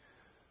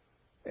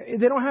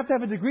 they don't have to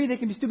have a degree, they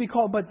can still be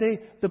called, but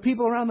the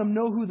people around them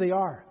know who they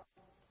are.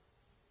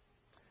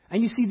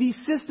 And you see, these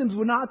systems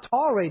would not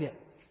tolerate it.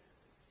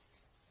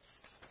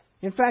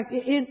 In fact,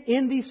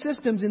 in these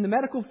systems, in the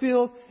medical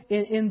field,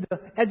 in the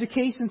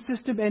education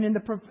system, and in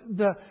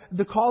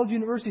the college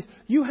universities,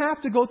 you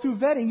have to go through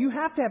vetting. You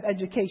have to have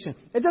education.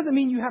 It doesn't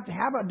mean you have to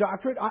have a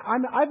doctorate.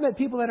 I've met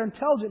people that are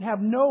intelligent, have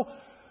no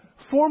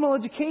formal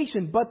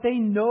education, but they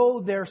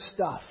know their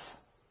stuff.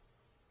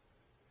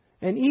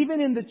 And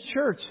even in the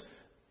church,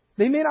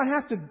 they may not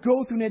have to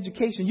go through an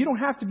education. You don't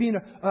have to be an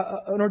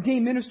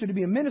ordained minister to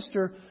be a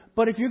minister.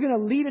 But if you're going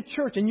to lead a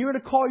church and you're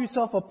going to call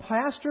yourself a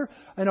pastor,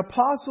 an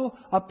apostle,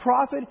 a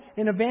prophet,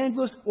 an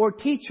evangelist, or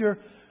teacher,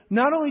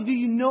 not only do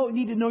you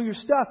need to know your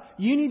stuff,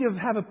 you need to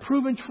have a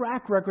proven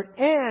track record,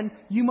 and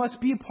you must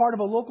be a part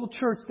of a local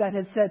church that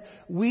has said,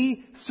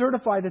 we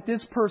certify that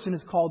this person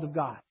is called of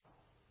God.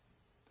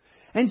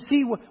 And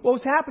see, what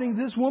was happening,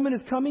 this woman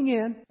is coming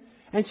in,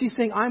 and she's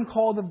saying, I'm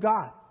called of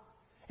God.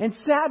 And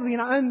sadly,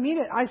 and I mean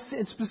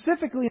it,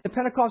 specifically in the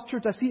Pentecost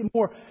church, I see it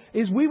more,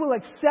 is we will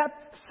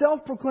accept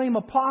self-proclaimed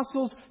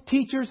apostles,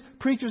 teachers,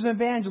 preachers, and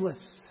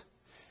evangelists.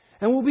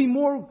 And we'll be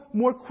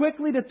more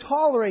quickly to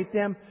tolerate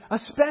them,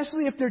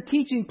 especially if they're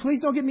teaching.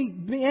 Please don't get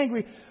me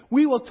angry.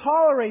 We will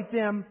tolerate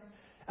them,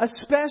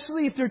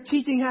 especially if their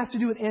teaching has to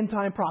do with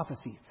end-time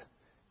prophecies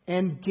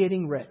and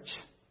getting rich.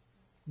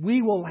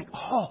 We will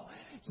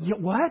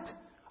what?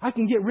 I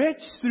can get rich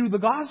through the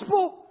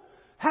gospel?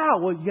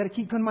 How? Well, you got to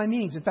keep coming to my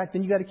meetings. In fact,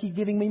 then you got to keep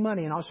giving me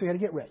money, and I'll show you how to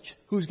get rich.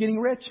 Who's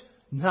getting rich?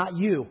 Not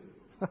you.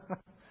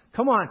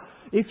 Come on.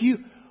 If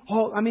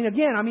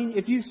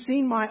you've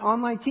seen my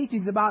online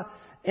teachings about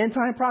end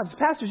time prophecies,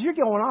 pastors, you're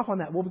going off on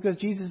that. Well, because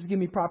Jesus is giving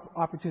me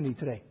opportunity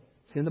today.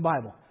 It's in the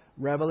Bible,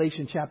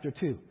 Revelation chapter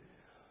 2.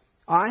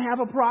 I have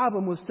a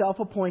problem with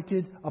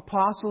self-appointed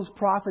apostles,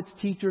 prophets,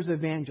 teachers,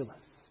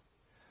 evangelists,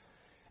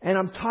 and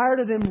I'm tired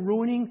of them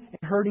ruining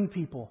and hurting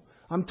people.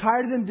 I'm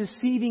tired of them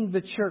deceiving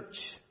the church.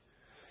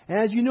 And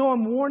as you know,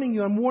 I'm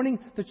warning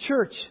the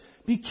church.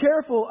 Be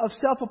careful of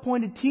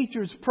self-appointed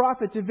teachers,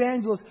 prophets,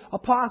 evangelists,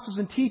 apostles,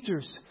 and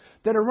teachers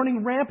that are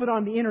running rampant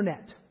on the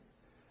internet.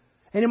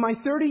 And in my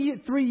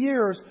 33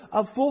 years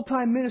of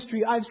full-time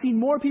ministry, I've seen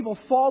more people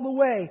fall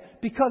away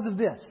because of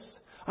this.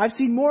 I've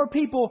seen more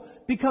people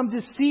become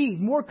deceived,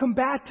 more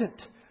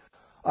combatant,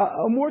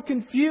 more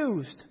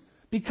confused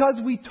because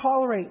we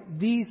tolerate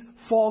these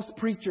false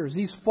preachers,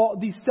 these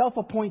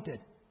self-appointed.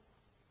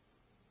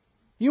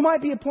 You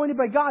might be appointed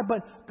by God,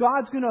 but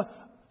God's going to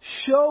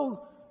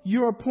show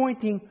your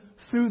appointing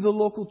through the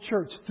local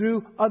church,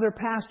 through other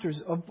pastors,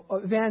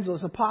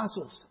 evangelists,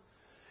 apostles.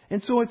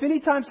 And so if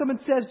any time someone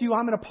says to you,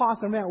 I'm an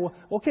apostle, well,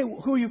 okay,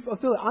 who are you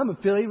affiliated? I'm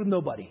affiliated with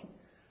nobody.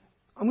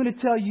 I'm going to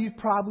tell you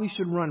probably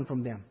should run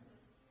from them.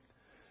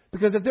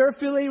 Because if they're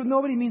affiliated with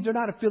nobody, it means they're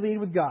not affiliated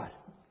with God.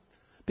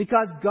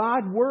 Because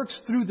God works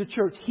through the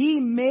church. He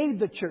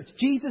made the church.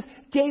 Jesus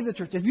gave the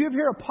church. If you ever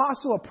hear an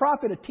apostle, a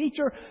prophet, a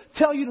teacher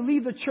tell you to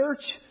leave the church,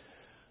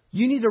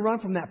 you need to run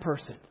from that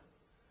person.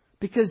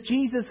 Because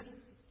Jesus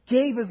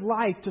gave His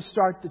life to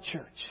start the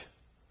church.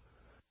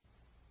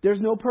 There's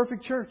no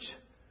perfect church,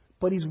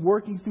 but He's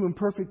working through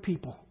imperfect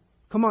people.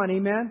 Come on,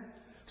 amen?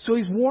 So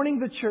He's warning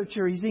the church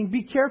here. He's saying,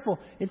 be careful.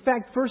 In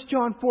fact, 1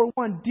 John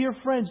 4:1, dear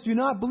friends, do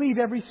not believe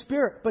every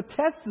spirit, but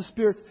test the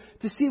spirits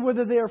to see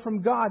whether they are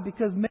from God,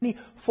 because many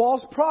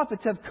false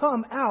prophets have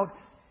come out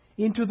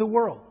into the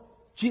world.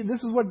 This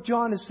is what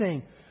John is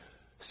saying.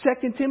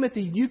 2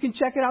 Timothy, you can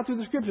check it out through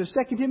the Scriptures.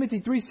 2 Timothy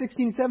 3:16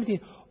 and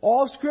 17.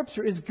 All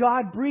Scripture is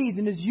God-breathed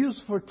and is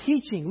used for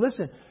teaching.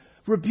 Listen,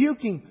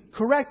 rebuking,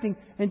 correcting,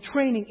 and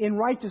training in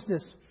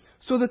righteousness,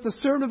 so that the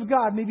servant of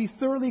God may be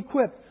thoroughly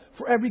equipped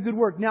for every good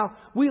work. Now,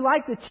 we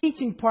like the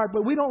teaching part,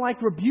 but we don't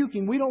like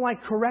rebuking. We don't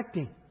like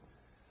correcting.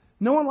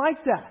 No one likes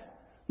that.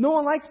 No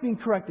one likes being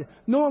corrected.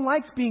 No one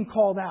likes being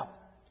called out.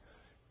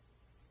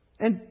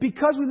 And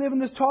because we live in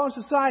this tolerant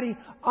society,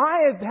 I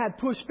have had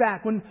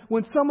pushback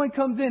when someone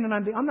comes in and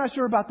I'm not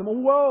sure about them. Oh,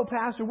 whoa,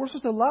 Pastor, we're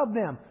supposed to love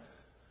them.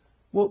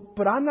 Well,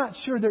 but I'm not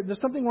sure.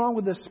 There's something wrong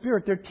with their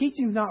spirit. Their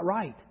teaching's not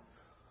right.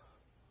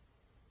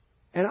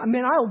 And I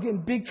mean, I will get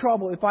in big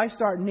trouble if I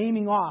start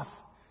naming off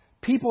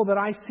people that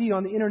I see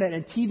on the internet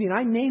and TV, and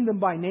I name them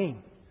by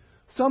name.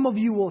 Some of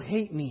you will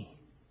hate me.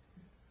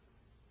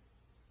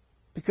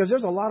 Because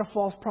there's a lot of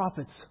false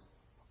prophets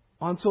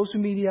on social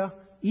media,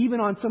 even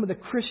on some of the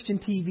Christian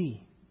TV.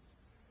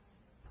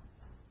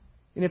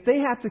 And if they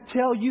have to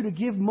tell you to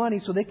give money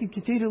so they can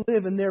continue to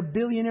live in their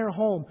billionaire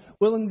home,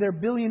 wearing their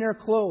billionaire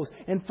clothes,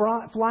 and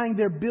flying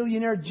their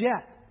billionaire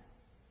jet,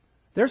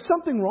 there's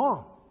something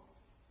wrong.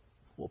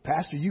 Well,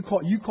 Pastor, you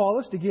call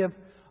us to give.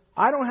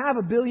 I don't have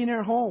a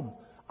billionaire home.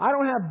 I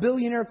don't have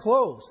billionaire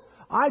clothes.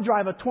 I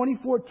drive a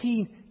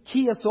 2014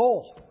 Kia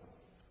Soul.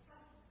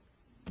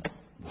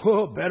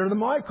 Whoa, better than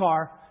my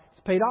car. It's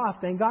paid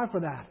off. Thank God for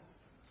that.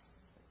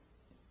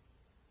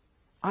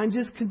 I'm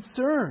just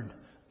concerned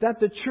that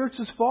the church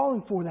is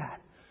falling for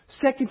that.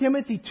 2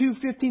 Timothy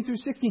 2:15 through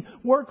 16.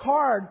 Work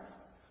hard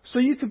so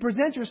you can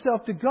present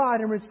yourself to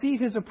God and receive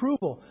His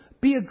approval.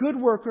 Be a good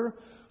worker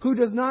who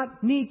does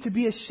not need to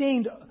be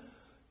ashamed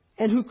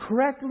and who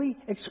correctly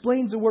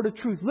explains the word of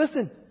truth.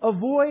 Listen,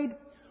 avoid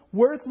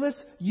worthless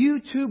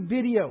YouTube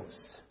videos.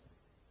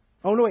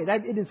 Oh, no, wait,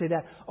 it didn't say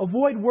that.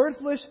 Avoid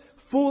worthless,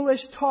 foolish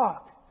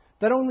talk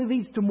that only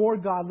leads to more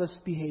godless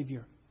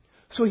behavior.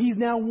 So he's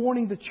now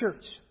warning the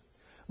church.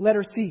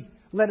 Letter C.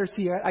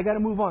 I got to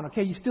move on.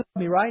 Okay, you still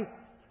love me, right?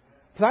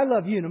 Because I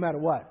love you no matter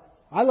what.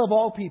 I love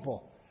all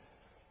people.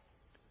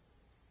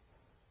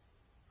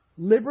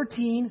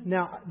 Libertine,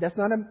 now that's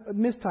not a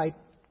mistype.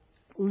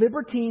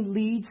 Libertine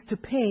leads to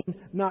pain,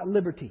 not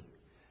liberty.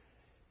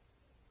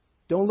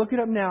 Don't look it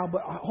up now,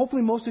 but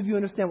hopefully most of you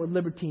understand what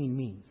libertine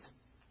means.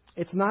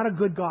 It's not a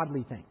good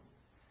godly thing.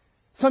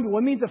 Some people,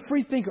 it means a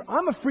free thinker.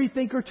 I'm a free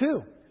thinker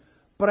too.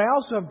 But I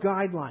also have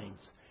guidelines.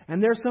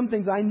 And there's some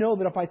things I know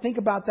that if I think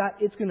about that,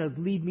 it's going to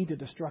lead me to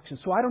destruction.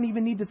 So I don't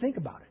even need to think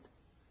about it.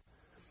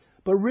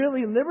 But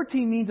really,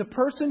 libertine means a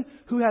person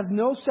who has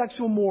no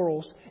sexual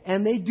morals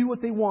and they do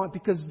what they want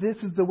because this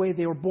is the way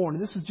they were born.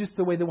 This is just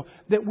the way they want.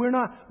 That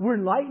we're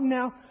enlightened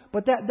now,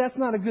 but that's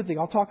not a good thing.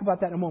 I'll talk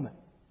about that in a moment.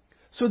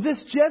 So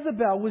this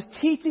Jezebel was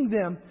teaching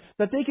them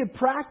that they could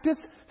practice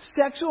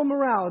sexual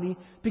morality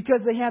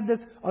because they had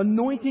this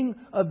anointing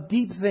of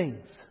deep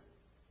things.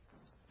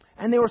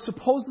 And they were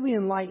supposedly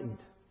enlightened.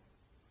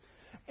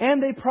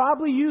 And they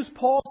probably used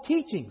Paul's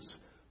teachings,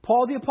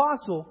 Paul the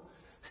Apostle's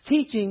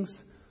teachings,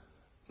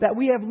 that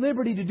we have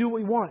liberty to do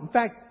what we want. In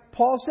fact,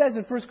 Paul says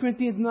in 1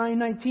 Corinthians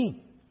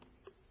 9:19,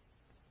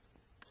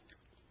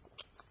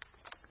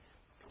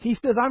 he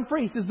says, I'm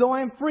free. He says, though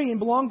I am free and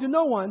belong to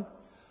no one,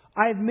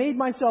 I have made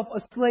myself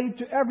a slave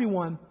to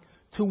everyone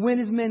to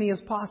win as many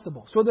as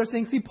possible. So they're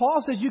saying, see,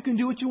 Paul says you can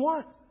do what you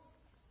want.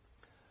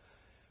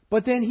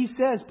 But then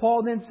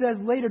Paul then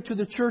says later to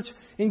the church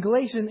in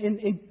Galatians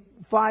in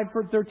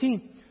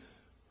 5:13,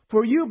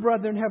 For you,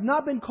 brethren, have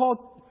been called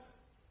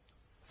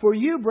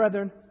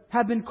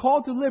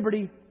to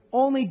liberty,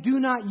 only do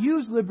not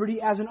use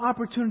liberty as an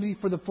opportunity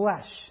for the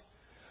flesh,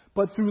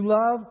 but through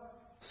love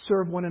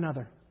serve one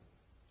another.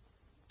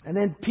 And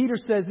then Peter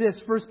says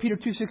this, 1 Peter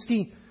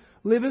 2:16,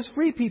 live as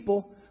free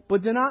people,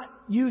 but do not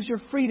use your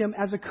freedom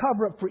as a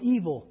cover-up for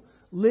evil.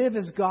 Live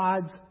as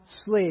God's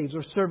slaves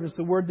or servants.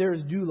 The word there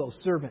is doulos,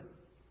 servant.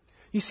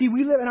 You see,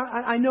 we live, and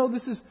I know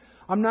this is,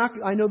 I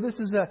know this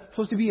is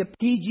supposed to be a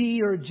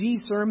PG or a G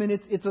sermon.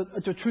 It's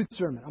a truth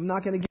sermon. I'm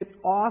not going to get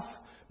off.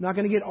 I'm not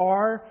going to get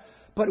R.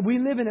 But we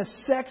live in a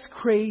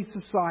sex-crazed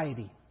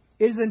society.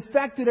 It has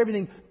infected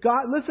everything.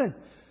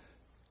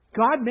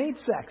 God made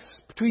sex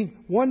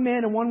between one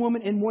man and one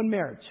woman in one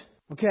marriage.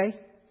 Okay?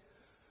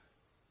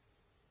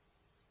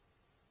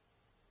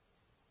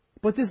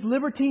 But this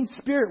libertine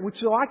spirit, which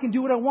so I can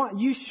do what I want,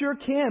 you sure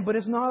can, but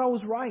it's not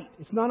always right.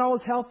 It's not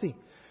always healthy.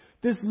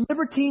 This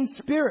libertine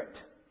spirit,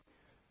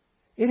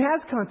 it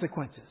has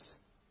consequences.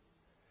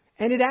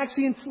 And it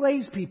actually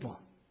enslaves people.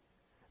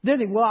 They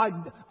think, well,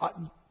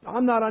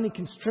 I'm not on any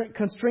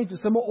constraints to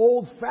some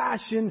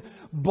old-fashioned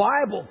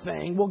Bible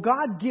thing. Well,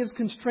 God gives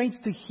constraints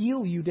to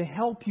heal you, to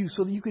help you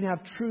so that you can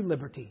have true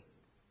liberty.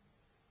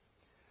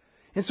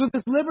 And so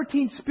this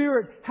libertine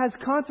spirit has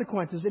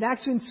consequences. It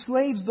actually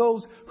enslaves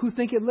those who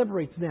think it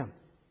liberates them.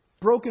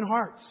 Broken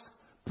hearts,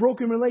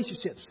 broken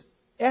relationships,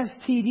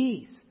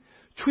 STDs,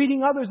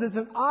 treating others as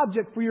an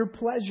object for your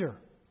pleasure.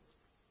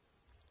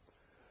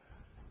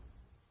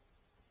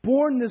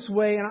 Born this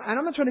way, and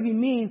I'm not trying to be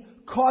mean,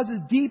 causes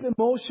deep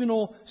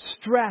emotional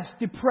stress,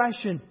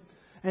 depression,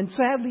 and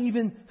sadly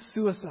even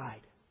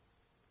suicide.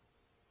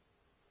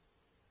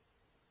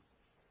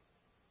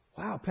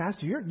 Wow,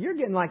 Pastor, you're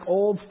getting like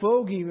old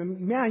fogey.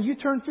 Man, you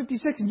turned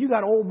 56 and you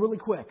got old really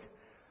quick.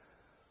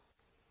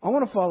 I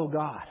want to follow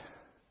God.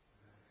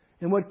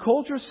 And what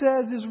culture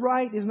says is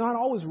right is not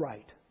always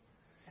right.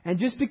 And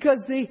just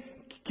because they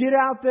get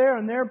out there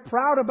and they're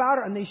proud about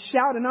it and they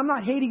shout, and I'm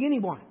not hating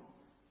anyone.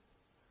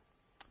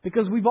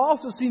 Because we've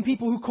also seen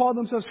people who call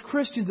themselves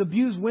Christians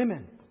abuse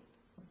women.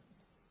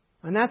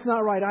 And that's not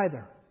right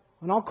either.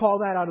 And I'll call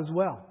that out as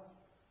well.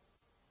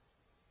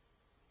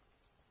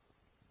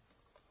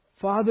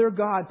 Father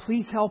God,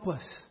 please help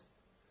us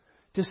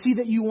to see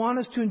that you want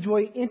us to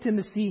enjoy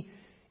intimacy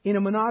in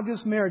a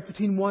monogamous marriage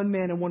between one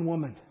man and one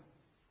woman.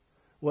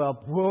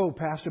 Well, whoa,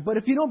 Pastor. But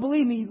if you don't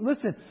believe me,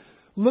 listen.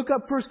 Look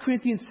up 1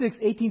 Corinthians 6,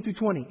 18 through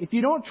 20. If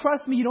you don't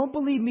trust me, you don't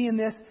believe me in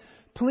this,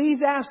 please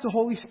ask the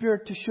Holy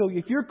Spirit to show you.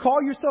 If you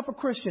call yourself a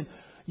Christian,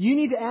 you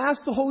need to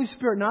ask the Holy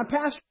Spirit, not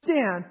Pastor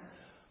Dan,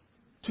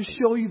 to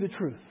show you the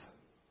truth.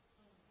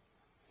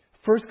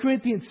 1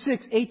 Corinthians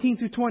 6, 18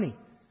 through 20.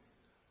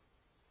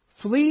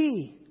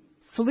 Flee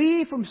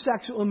from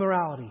sexual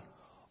immorality.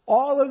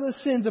 All of the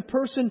sins a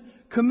person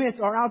commits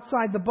are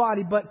outside the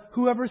body, but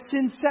whoever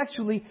sins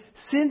sexually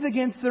sins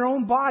against their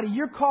own body.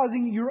 You're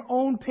causing your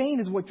own pain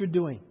is what you're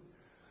doing.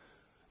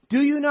 Do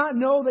you not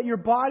know that your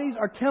bodies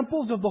are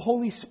temples of the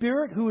Holy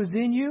Spirit who is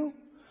in you,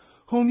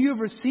 whom you have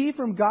received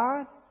from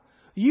God?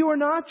 You are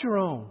not your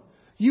own.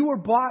 You were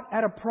bought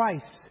at a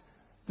price,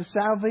 the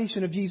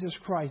salvation of Jesus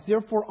Christ.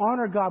 Therefore,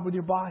 honor God with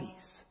your bodies.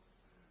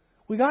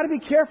 We got to be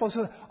careful.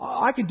 So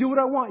I can do what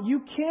I want.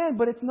 You can,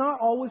 but it's not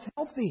always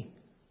healthy.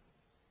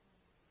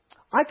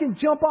 I can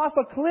jump off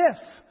a cliff.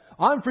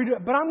 I'm free to,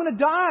 but I'm going to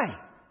die.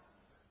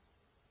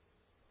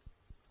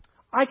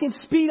 I can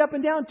speed up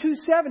and down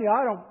 270.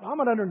 I'm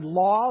not under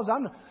laws.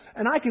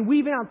 And I can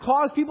weave in and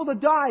cause people to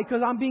die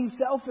because I'm being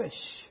selfish.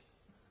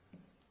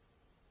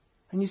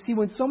 And you see,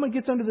 when someone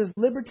gets under this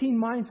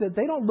libertine mindset,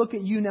 they don't look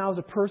at you now as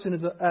a person,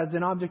 as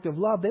an object of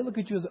love. They look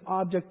at you as an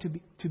object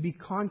to be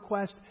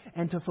conquest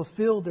and to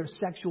fulfill their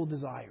sexual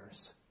desires.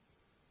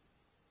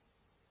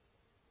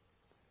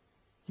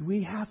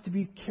 We have to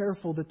be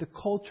careful that the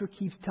culture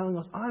keeps telling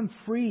us, I'm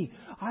free.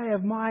 I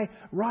have my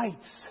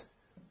rights.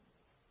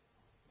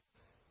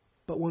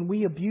 But when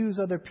we abuse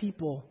other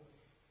people,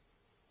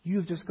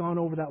 you've just gone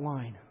over that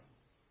line.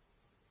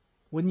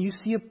 When you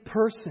see a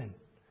person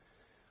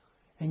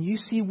and you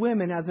see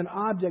women as an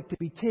object to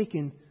be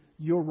taken,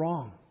 you're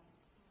wrong.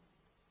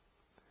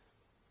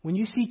 When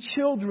you see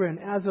children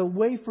as a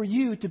way for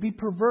you to be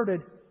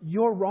perverted,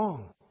 you're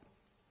wrong.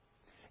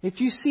 If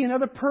you see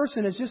another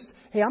person as just,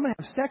 hey, I'm going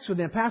to have sex with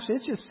them, Pastor,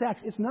 it's just sex.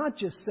 It's not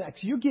just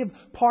sex. You give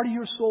part of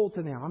your soul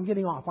to them. I'm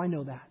getting off. I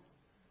know that.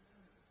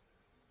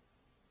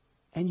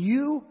 And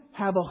you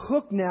have a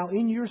hook now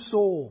in your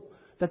soul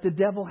that the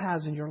devil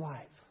has in your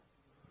life.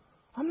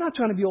 I'm not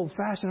trying to be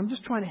old-fashioned. I'm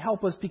just trying to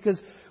help us because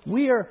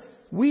we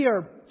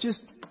are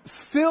just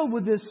filled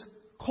with this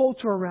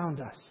culture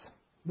around us.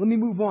 Let me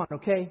move on,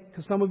 okay?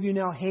 Because some of you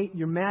now hate,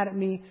 you're mad at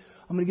me.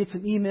 I'm going to get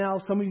some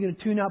emails. Some of you are going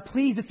to tune out.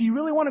 Please, if you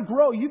really want to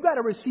grow, you've got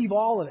to receive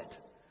all of it.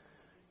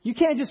 You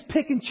can't just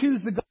pick and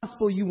choose the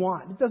gospel you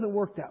want. It doesn't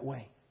work that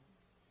way.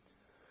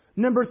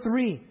 Number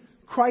 3,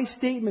 Christ's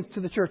statements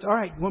to the church. All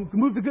right, we'll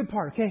move the good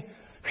part, okay?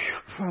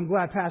 Whew, I'm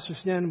glad Pastor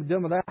Stan was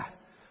done with that.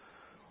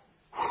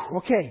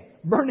 Okay,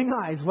 burning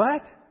eyes.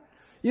 What?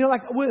 You know,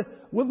 like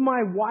with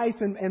my wife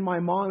and my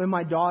mom and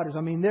my daughters,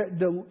 I mean,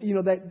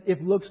 that if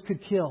looks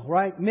could kill,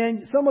 right?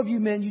 Men, some of you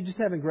men, you just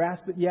haven't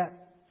grasped it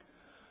yet.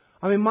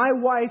 I mean, my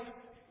wife,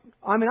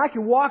 I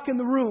can walk in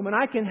the room and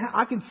I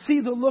can see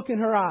the look in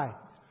her eye.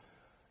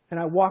 And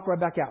I walk right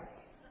back out.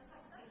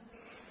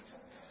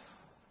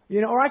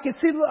 You know, or I can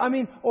see,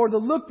 or the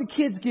look the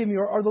kids give me,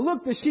 or the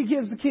look that she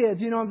gives the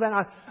kids, you know what I'm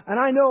saying? And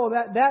I know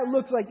that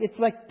looks like, it's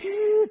like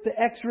the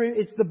X-ray,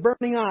 it's the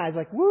burning eyes,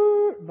 like,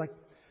 woo, like,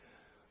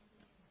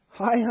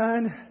 hi,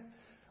 hon,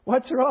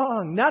 what's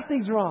wrong?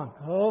 Nothing's wrong.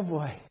 Oh,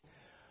 boy,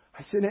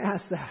 I shouldn't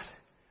ask that.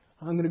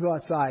 I'm going to go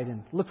outside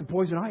and look for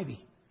poison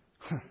ivy.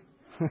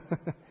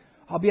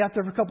 I'll be out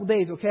there for a couple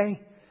days,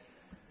 okay?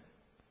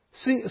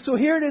 See, so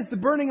here it is, the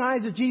burning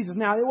eyes of Jesus.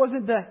 Now, it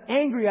wasn't the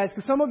angry eyes,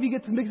 because some of you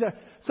get some mixed up.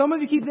 Some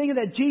of you keep thinking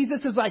that Jesus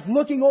is like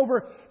looking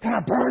over, can I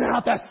burn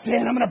out that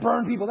sin? I'm going to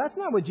burn people. That's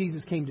not what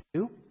Jesus came to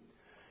do.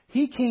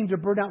 He came to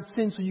burn out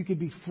sin so you could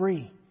be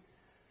free.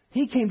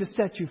 He came to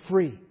set you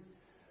free.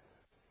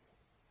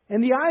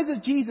 And the eyes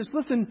of Jesus,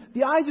 listen,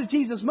 the eyes of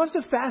Jesus must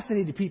have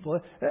fascinated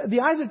people. The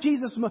eyes of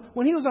Jesus,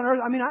 when He was on earth,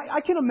 I mean, I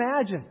can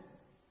imagine.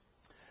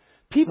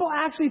 People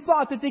actually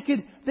thought that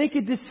they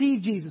could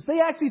deceive Jesus.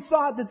 They actually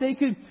thought that they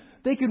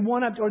could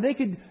one up, or they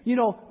could,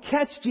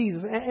 catch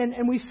Jesus.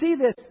 And we see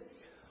this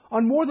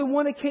on more than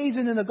one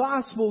occasion in the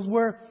Gospels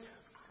where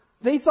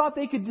they thought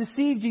they could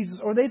deceive Jesus,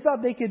 or they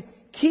thought they could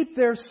keep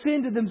their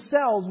sin to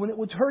themselves when it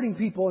was hurting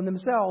people and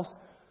themselves.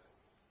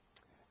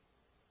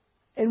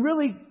 And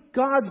really,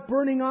 God's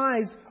burning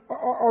eyes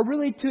are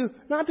really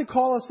not to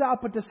call us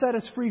out, but to set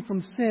us free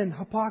from sin,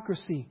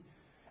 hypocrisy,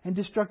 and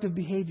destructive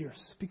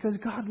behaviors. Because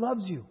God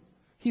loves you.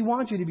 He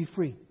wants you to be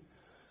free.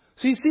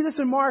 So you see this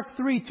in Mark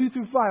 3, 2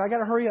 through 5. I got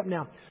to hurry up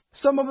now.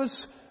 Some of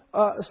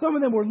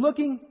them were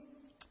looking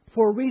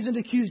for a reason to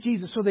accuse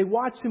Jesus. So they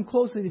watched Him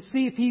closely to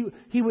see if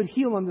he would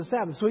heal on the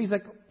Sabbath. So He's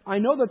like, I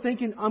know they're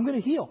thinking, I'm going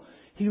to heal.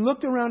 He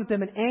looked around at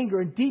them in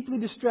anger and deeply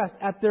distressed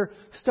at their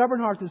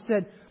stubborn hearts and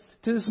said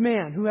to this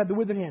man who had the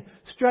withered hand,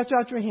 stretch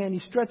out your hand. He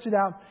stretched it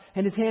out,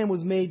 and his hand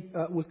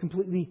was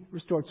completely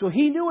restored. So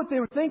He knew what they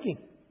were thinking.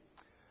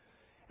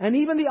 And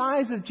even the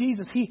eyes of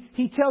Jesus,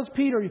 He tells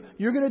Peter,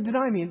 you're going to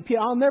deny me. And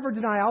I'll never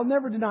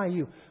deny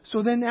you.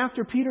 So then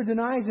after Peter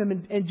denies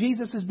Him and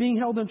Jesus is being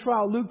held in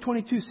trial, Luke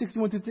 22,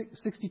 61 to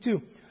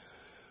 62,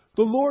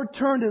 the Lord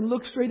turned and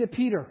looked straight at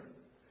Peter.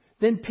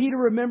 Then Peter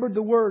remembered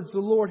the words the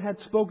Lord had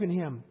spoken to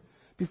him.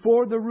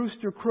 Before the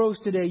rooster crows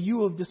today, you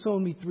will have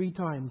disowned me 3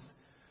 times.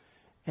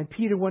 And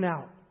Peter went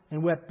out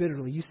and wept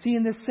bitterly. You see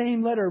in this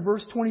same letter,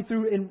 verse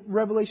 23 in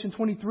Revelation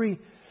 23,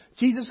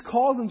 Jesus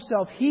calls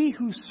Himself He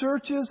who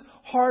searches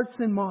hearts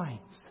and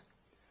minds.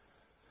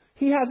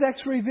 He has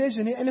X-ray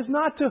vision. And it's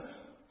not to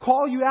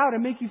call you out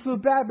and make you feel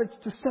bad, but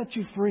it's to set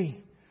you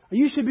free.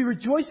 You should be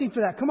rejoicing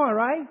for that. Come on,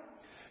 right?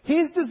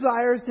 His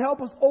desire is to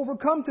help us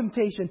overcome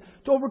temptation,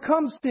 to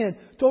overcome sin,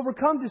 to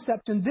overcome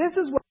deception. This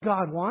is what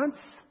God wants.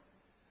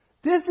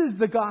 This is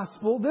the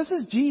gospel. This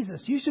is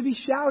Jesus. You should be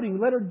shouting,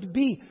 let it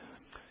be.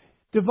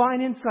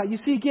 Divine insight. You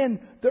see, again,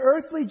 the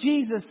earthly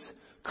Jesus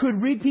could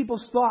read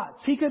people's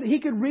thoughts. He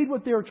could read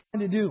what they were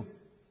trying to do.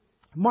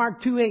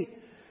 Mark 2:8.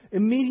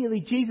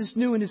 Immediately Jesus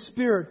knew in His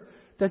spirit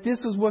that this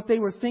was what they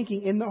were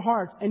thinking in their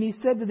hearts. And He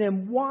said to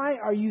them, why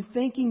are you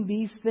thinking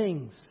these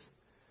things?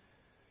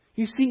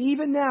 You see,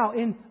 even now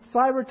in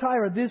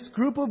Thyatira, this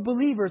group of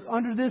believers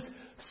under this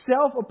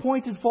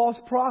self-appointed false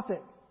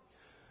prophet,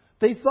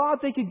 they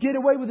thought they could get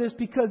away with this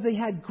because they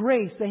had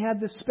grace. They had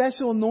the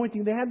special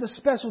anointing. They had the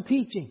special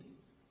teaching.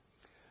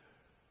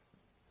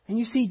 And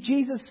you see,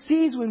 Jesus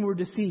sees when we're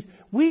deceived.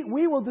 We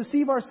will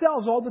deceive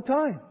ourselves all the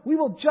time. We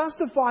will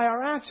justify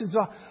our actions.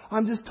 Oh,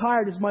 I'm just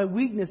tired. It's my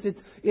weakness.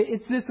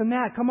 It's this and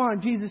that. Come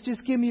on, Jesus,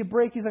 just give me a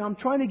break. He's like, I'm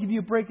trying to give you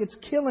a break. It's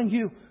killing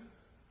you.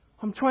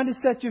 I'm trying to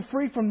set you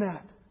free from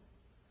that.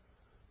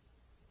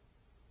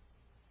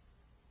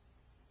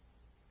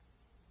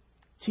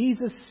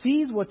 Jesus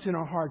sees what's in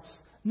our hearts,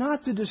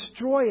 not to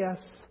destroy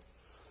us,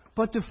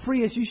 but to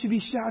free us. You should be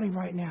shouting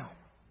right now.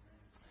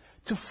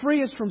 To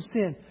free us from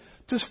sin.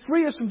 To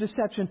free us from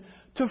deception,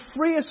 to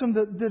free us from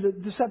the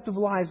deceptive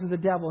lies of the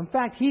devil. In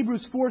fact,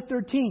 Hebrews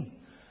 4:13.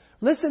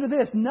 Listen to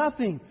this.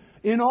 Nothing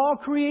in all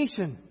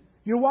creation,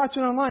 you're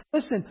watching online,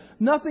 listen,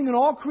 nothing in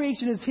all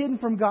creation is hidden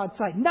from God's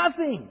sight.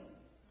 Nothing.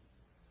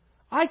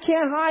 I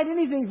can't hide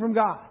anything from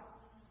God.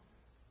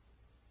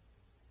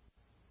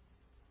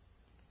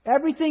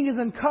 Everything is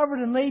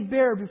uncovered and laid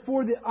bare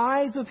before the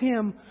eyes of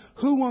Him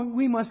who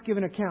we must give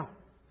an account.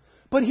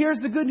 But here's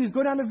the good news.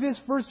 Go down to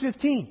verse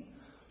 15.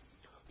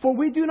 For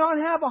we do not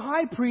have a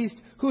high priest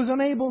who is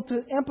unable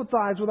to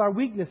empathize with our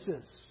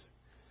weaknesses.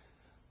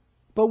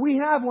 But we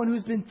have one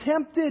who's been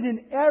tempted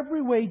in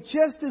every way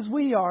just as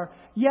we are,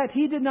 yet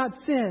He did not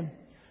sin.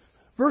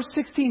 Verse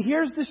 16,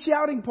 here's the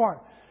shouting part.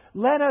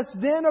 Let us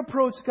then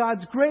approach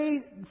God's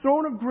great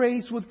throne of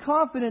grace with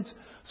confidence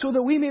so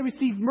that we may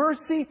receive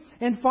mercy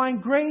and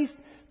find grace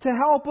to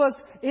help us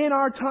in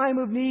our time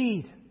of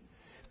need.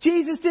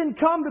 Jesus didn't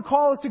come to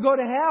call us to go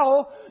to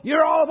hell.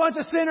 You're all a bunch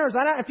of sinners.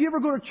 If you ever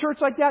go to church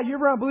like that, you're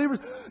around believers,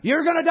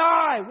 you're going to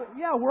die.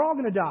 Yeah, we're all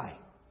going to die.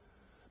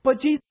 But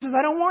Jesus says,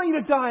 I don't want you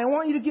to die. I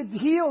want you to get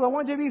healed. I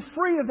want you to be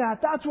free of that.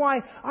 That's why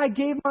I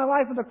gave my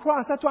life on the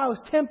cross. That's why I was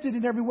tempted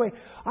in every way.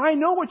 I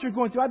know what you're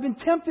going through. I've been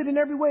tempted in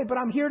every way, but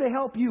I'm here to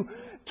help you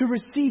to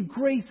receive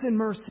grace and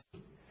mercy.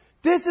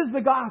 This is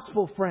the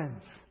gospel,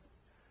 friends.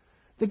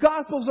 The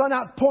gospel's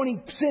not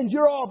pointing sins.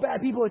 You're all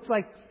bad people. It's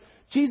like,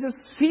 Jesus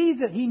sees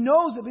it. He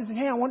knows it. He says,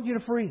 hey, I want you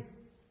to free.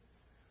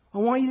 I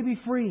want you to be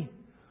free.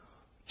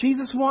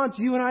 Jesus wants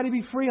you and I to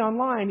be free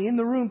online, in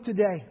the room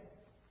today.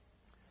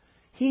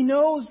 He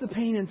knows the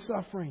pain and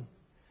suffering.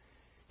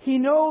 He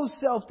knows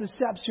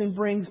self-deception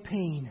brings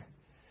pain.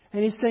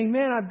 And He's saying,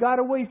 man, I've got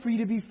a way for you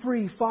to be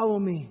free. Follow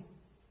me.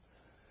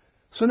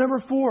 So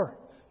number four,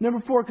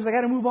 because I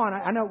got to move on.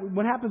 I know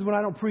what happens when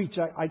I don't preach.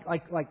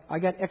 I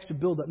got extra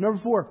buildup.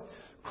 Number 4,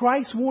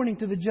 Christ's warning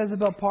to the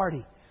Jezebel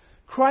party.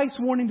 Christ's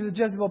warning to the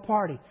Jezebel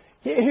party.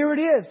 Here it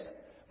is.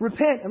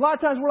 Repent. A lot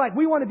of times we're like,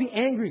 we want to be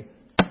angry.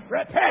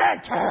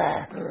 Repent.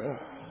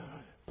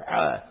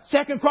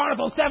 2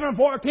 Chronicles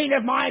 7:14,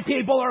 if my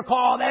people are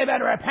called, they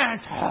better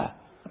repent.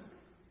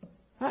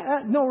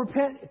 No,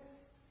 repent.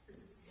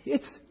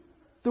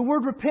 The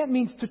word repent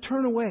means to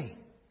turn away.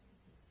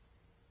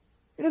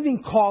 It doesn't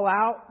mean call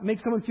out, make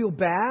someone feel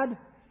bad.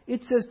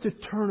 It says to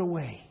turn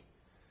away.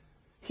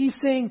 He is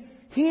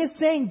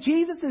saying,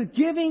 Jesus is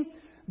giving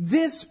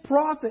this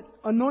prophet,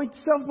 anointed,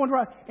 self-appointed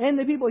prophet, and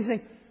the people, he's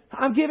saying,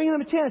 I'm giving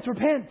them a chance.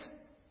 Repent.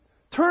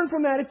 Turn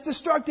from that. It's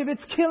destructive.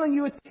 It's killing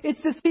you. It's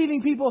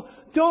deceiving people.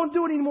 Don't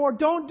do it anymore.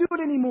 Don't do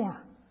it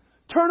anymore.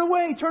 Turn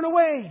away. Turn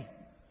away.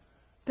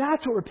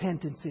 That's what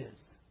repentance is.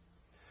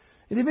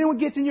 And if anyone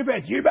gets in your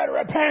face, you better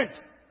repent.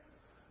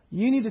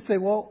 You need to say,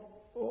 well,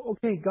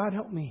 okay, God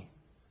help me.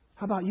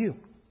 How about you?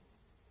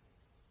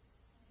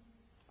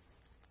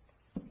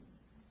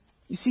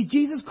 You see,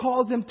 Jesus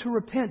calls them to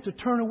repent, to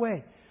turn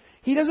away.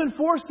 He doesn't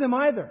force them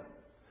either.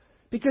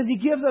 Because He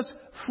gives us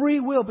free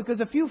will.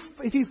 Because if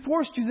He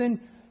forced you, then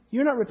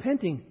you're not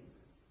repenting.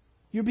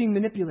 You're being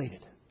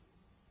manipulated.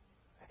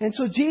 And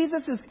so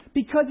Jesus is,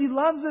 because He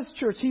loves this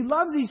church, He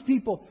loves these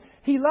people,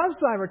 He loves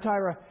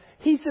Thyatira,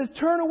 He says,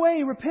 turn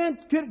away,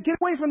 repent, get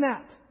away from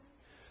that.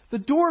 The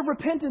door of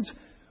repentance,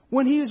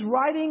 when He is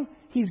writing,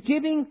 He's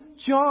giving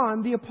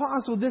John, the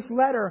apostle, this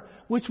letter,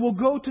 which will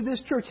go to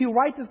this church. He'll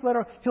write this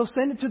letter, He'll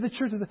send it to the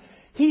church.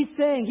 He's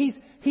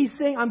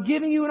saying, I'm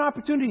giving you an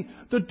opportunity.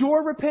 The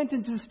door of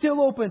repentance is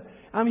still open.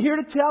 I'm here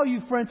to tell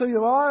you, friends, God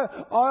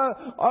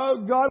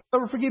will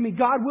never forgive me.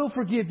 God will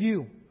forgive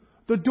you.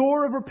 The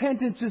door of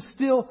repentance is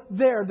still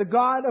there. The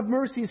God of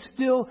mercy is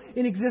still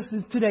in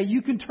existence today.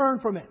 You can turn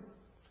from it.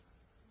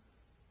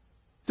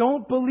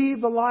 Don't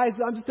believe the lies,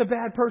 I'm just a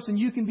bad person.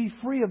 You can be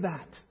free of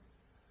that.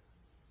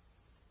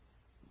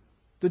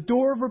 The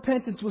door of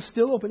repentance was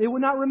still open. It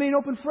would not remain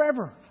open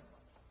forever.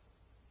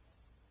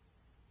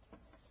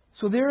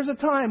 So there is a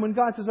time when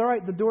God says, all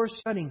right, the door's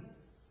shutting.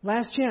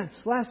 Last chance.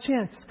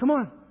 Come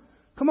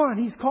on.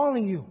 He's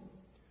calling you.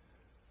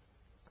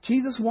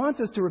 Jesus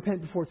wants us to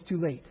repent before it's too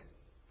late.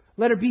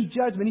 Let there be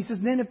judgment. He says,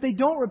 then if they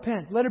don't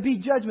repent, let there be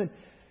judgment.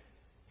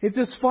 If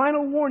this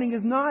final warning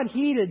is not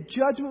heeded,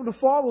 judgment will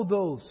follow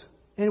those.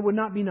 And it would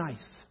not be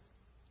nice.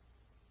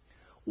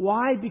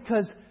 Why?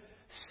 Because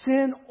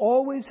sin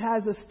always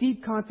has a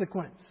steep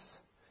consequence.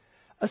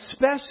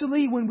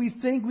 Especially when we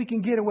think we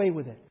can get away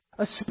with it.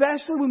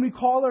 Especially when we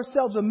call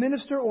ourselves a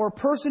minister or a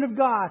person of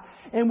God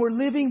and we're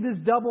living this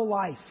double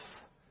life.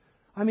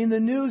 I mean, the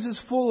news is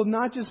full of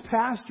not just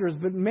pastors,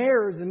 but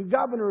mayors and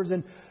governors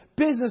and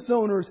business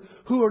owners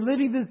who are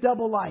living this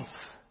double life.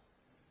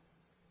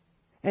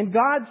 And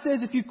God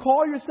says if you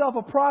call yourself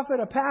a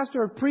prophet, a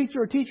pastor, a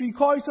preacher, a teacher, you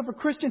call yourself a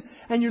Christian,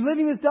 and you're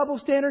living this double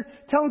standard,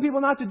 telling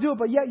people not to do it,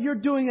 but yet you're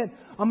doing it,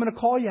 I'm going to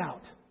call you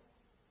out.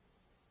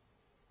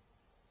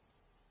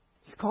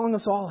 He's calling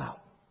us all out.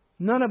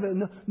 None of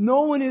it.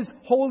 No one is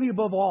holy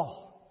above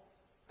all.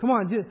 Come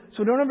on.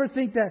 So don't ever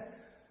think that,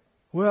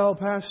 well,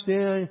 Pastor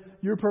Stan,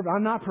 you're perfect.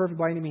 I'm not perfect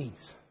by any means.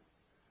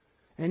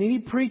 And any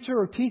preacher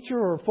or teacher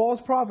or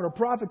false prophet or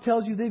prophet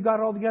tells you they've got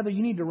it all together,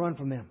 you need to run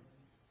from them.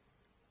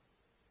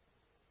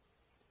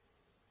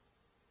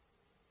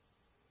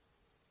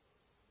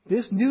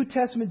 This New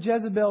Testament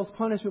Jezebel's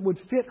punishment would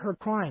fit her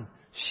crime.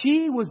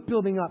 She was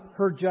building up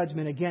her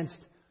judgment against,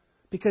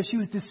 because she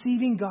was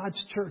deceiving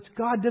God's church.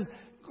 God does,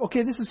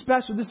 okay, this is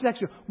special, this is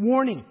extra.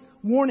 Warning,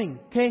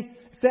 okay?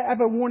 If I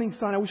have a warning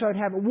sign, I wish I would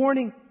have a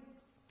warning.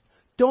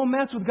 Don't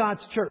mess with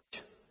God's church.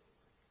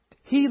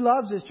 He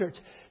loves His church.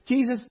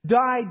 Jesus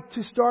died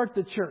to start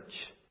the church.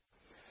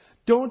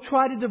 Don't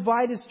try to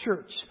divide His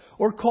church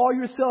or call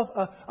yourself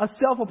a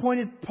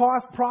self-appointed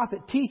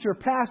prophet, teacher,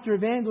 pastor,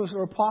 evangelist,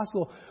 or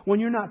apostle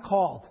when you're not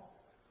called.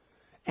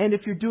 And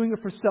if you're doing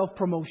it for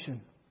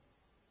self-promotion.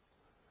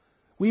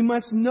 We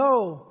must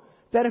know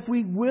that if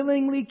we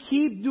willingly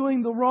keep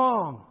doing the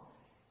wrong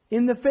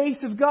in the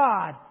face of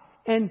God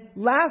and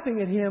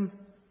laughing at Him,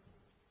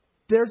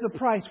 there's a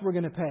price we're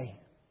going to pay.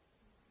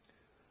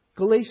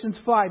 Galatians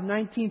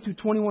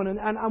 5:19-21.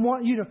 And I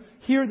want you to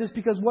hear this,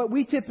 because what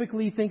we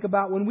typically think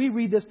about when we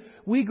read this,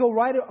 we go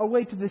right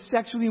away to the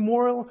sexually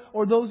immoral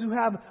or those who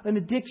have an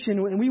addiction,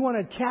 and we want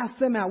to cast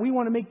them out. We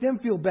want to make them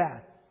feel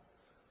bad.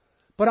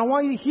 But I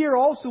want you to hear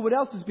also what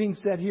else is being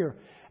said here.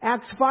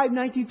 Acts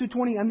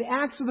 5:19-20. And the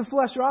acts of the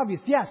flesh are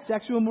obvious. Yes,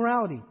 sexual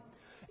immorality,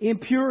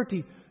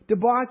 impurity,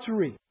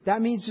 debauchery.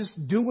 That means just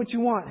do what you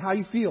want, how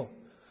you feel.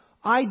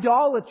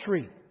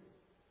 Idolatry.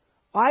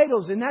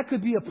 Idols, and that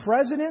could be a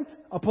president,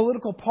 a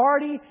political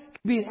party, it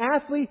could be an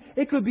athlete,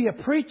 it could be a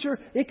preacher,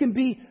 it can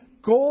be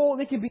gold,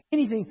 it can be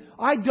anything.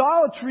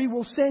 Idolatry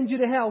will send you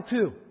to hell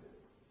too.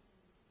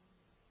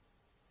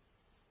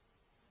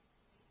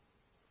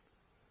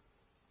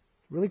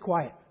 Really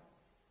quiet.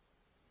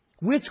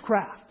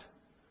 Witchcraft.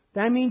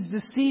 That means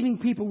deceiving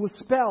people with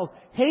spells.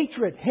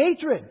 Hatred.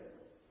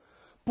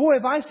 Boy,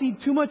 have I seen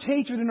too much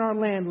hatred in our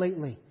land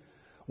lately.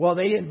 Well,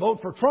 they didn't vote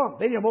for Trump.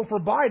 They didn't vote for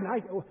Biden.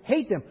 I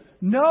hate them.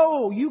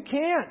 No, you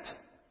can't.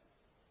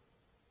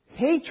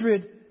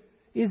 Hatred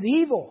is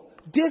evil.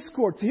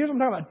 Discord. So here's what I'm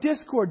talking about.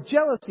 Discord,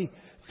 jealousy,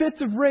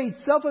 Fits of rage,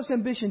 selfish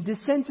ambition,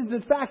 dissensions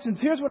and factions.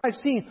 Here's what I've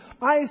seen.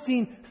 I have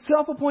seen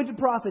self-appointed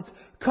prophets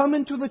come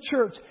into the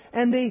church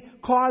and they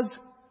cause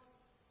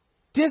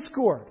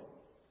discord,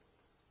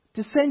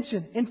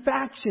 dissension, and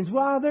factions.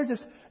 Well,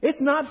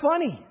 it's not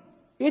funny.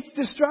 It's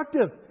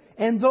destructive.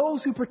 And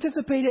those who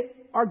participate in it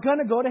are going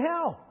to go to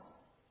hell.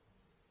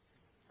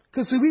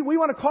 Because we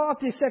want to call out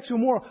the sexual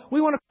moral.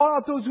 We want to call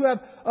out those who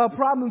have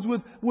problems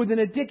with an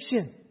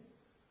addiction.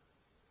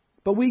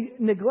 But we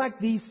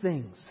neglect these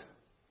things.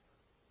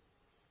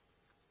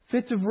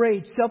 Fits of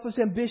rage, selfish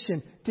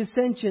ambition,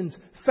 dissensions,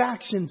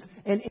 factions,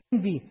 and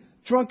envy,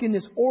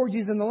 drunkenness,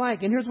 orgies, and the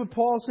like. And here's what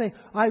Paul's saying.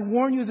 I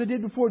warn you as I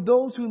did before,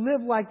 those who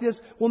live like this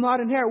will not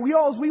inherit. We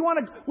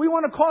want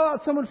to call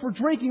out someone for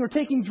drinking or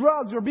taking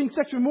drugs or being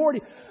sexual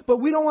immorality,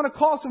 but we don't want to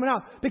call someone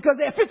out because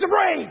they have fits of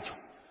rage.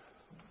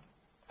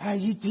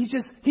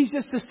 He's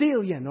just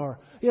Sicilian, or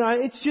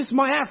it's just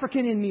my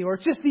African in me, or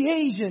it's just the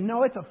Asian.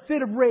 No, it's a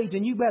fit of rage,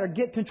 and you better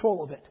get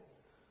control of it.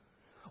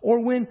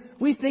 Or when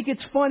we think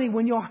it's funny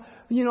when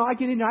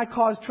I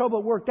cause trouble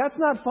at work. That's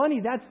not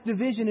funny. That's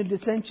division and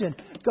dissension.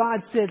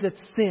 God says it's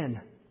sin.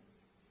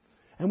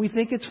 And we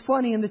think it's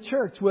funny in the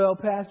church. Well,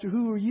 Pastor,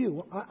 who are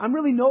you? I'm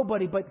really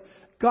nobody, but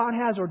God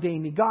has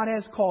ordained me. God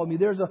has called me.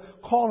 There's a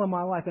call in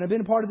my life. And I've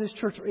been a part of this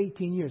church for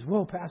 18 years.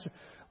 Whoa, Pastor,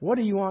 what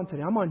are you on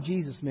today? I'm on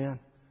Jesus, man.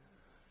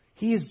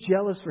 He is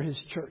jealous for His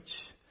church.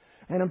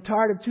 And I'm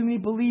tired of too many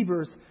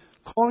believers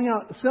calling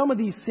out some of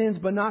these sins,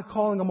 but not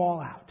calling them all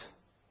out.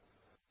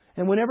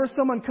 And whenever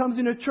someone comes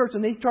into church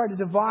and they try to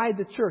divide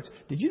the church,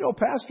 did you know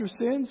Pastor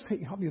sins?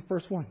 Hey, I'll be the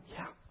first one.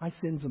 Yeah, I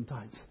sin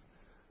sometimes.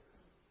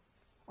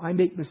 I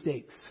make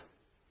mistakes.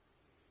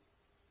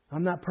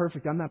 I'm not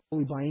perfect. I'm not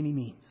holy by any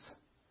means.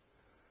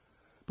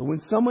 But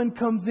when someone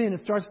comes in and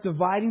starts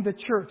dividing the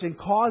church and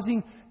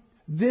causing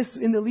this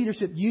in the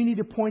leadership, you need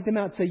to point them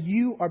out and say,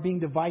 you are being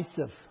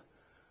divisive.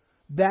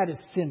 That is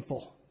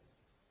sinful.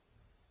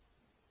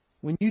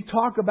 When you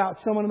talk about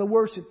someone on the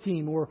worship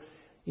team or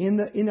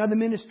in other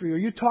ministry, or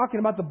you're talking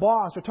about the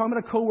boss or talking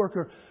about a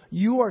coworker,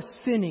 you are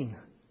sinning.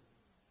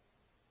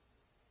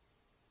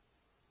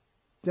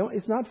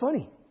 It's not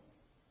funny.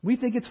 We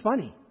think it's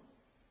funny.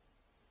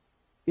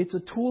 It's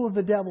a tool of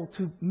the devil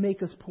to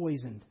make us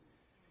poisoned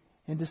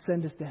and to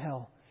send us to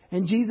hell.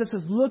 And Jesus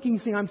is looking,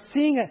 saying, I'm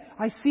seeing it.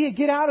 I see it.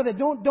 Get out of it.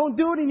 Don't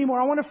do it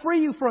anymore. I want to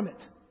free you from it.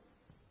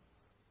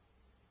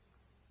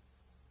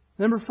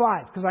 Number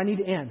 5, because I need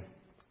to end.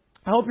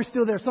 I hope you're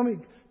still there.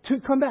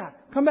 Come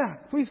back. Come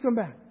back. Please come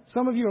back.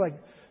 Some of you are like,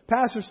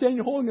 Pastor, saying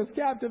you're holding us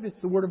captive. It's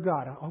the Word of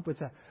God. I hope it's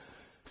that.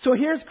 So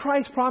here's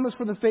Christ's promise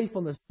for the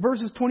faithfulness.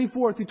 Verses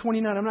 24 through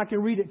 29. I'm not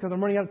going to read it because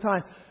I'm running out of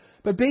time.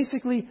 But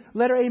basically,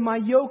 letter A, my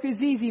yoke is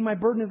easy, my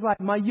burden is light.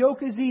 My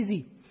yoke is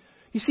easy.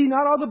 You see,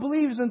 not all the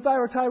believers in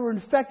Thyatira were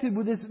infected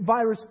with this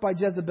virus by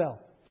Jezebel.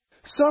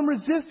 Some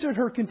resisted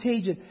her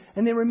contagion,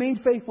 and they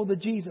remained faithful to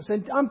Jesus.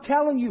 And I'm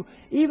telling you,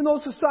 even though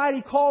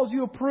society calls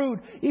you a prude,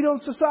 even though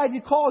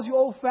society calls you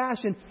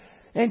old-fashioned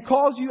and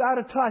calls you out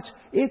of touch,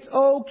 it's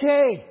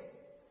okay.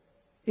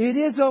 It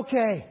is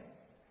okay.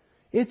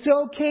 It's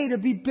okay to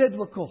be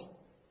biblical.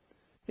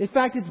 In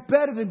fact, it's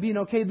better than being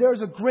okay.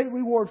 There's a great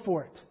reward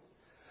for it.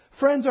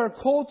 Friends, our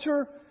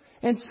culture,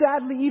 and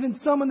sadly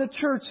even some in the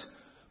church,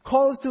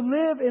 call us to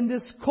live in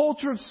this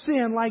culture of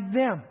sin like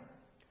them.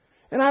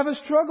 And I have a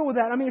struggle with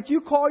that. I mean, if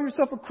you call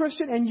yourself a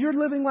Christian and you're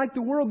living like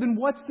the world, then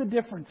what's the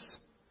difference?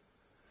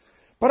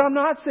 But I'm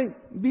not saying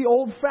be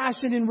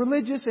old-fashioned and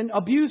religious and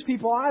abuse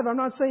people either. I'm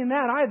not saying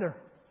that either.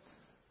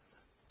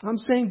 I'm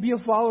saying be a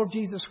follower of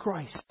Jesus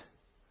Christ.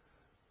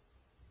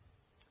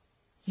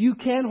 You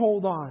can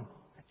hold on,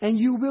 and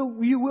you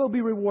will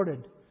be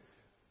rewarded.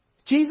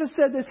 Jesus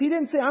said this. He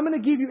didn't say, I'm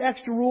going to give you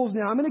extra rules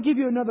now. I'm going to give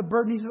you another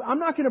burden. He says, I'm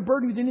not going to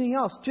burden you with anything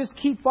else. Just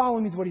keep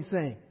following me is what He's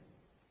saying.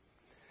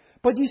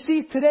 But you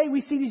see, today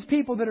we see these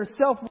people that are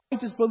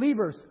self-righteous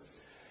believers.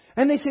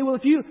 And they say, well,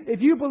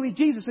 if you believe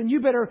Jesus, then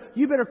you better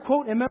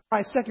quote and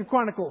memorize 2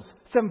 Chronicles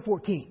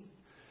 7:14.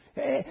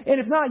 And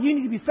if not, you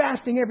need to be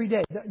fasting every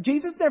day.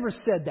 Jesus never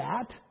said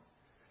that.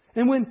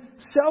 And when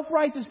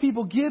self-righteous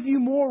people give you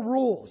more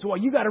rules, well,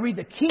 you got to read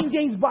the King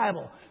James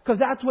Bible because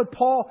that's what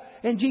Paul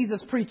and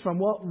Jesus preached from.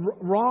 Well,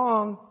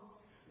 wrong.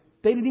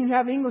 They didn't even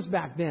have English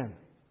back then.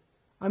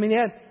 I mean,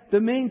 the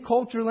main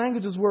culture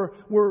languages were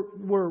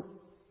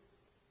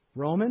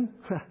Roman,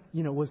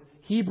 was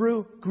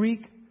Hebrew,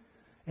 Greek,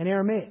 and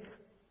Aramaic.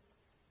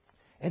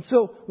 And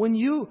so when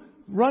you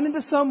run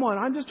into someone,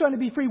 I'm just trying to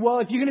be free. Well,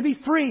 if you're going to be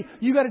free,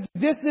 you got to do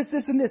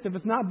this, and this. If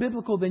it's not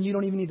biblical, then you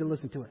don't even need to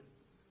listen to it.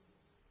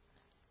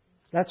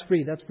 That's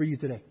free. That's for you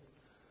today.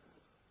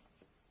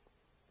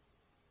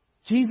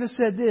 Jesus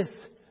said this,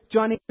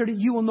 John 8:30,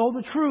 you will know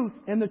the truth,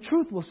 and the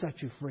truth will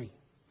set you free.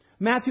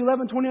 Matthew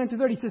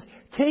 11:29-30 he says,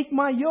 take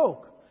my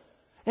yoke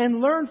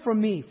and learn from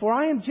me, for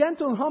I am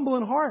gentle and humble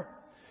in heart,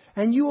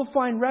 and you will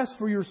find rest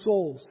for your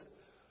souls.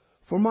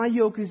 For my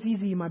yoke is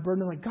easy, my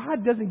burden is light.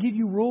 God doesn't give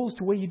you rules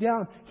to weigh you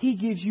down. He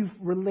gives you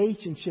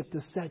relationship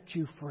to set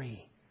you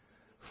free.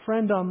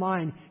 Friend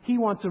online, He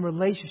wants a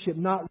relationship,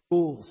 not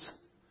rules.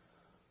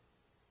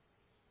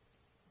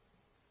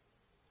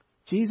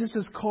 Jesus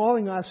is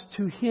calling us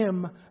to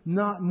Him,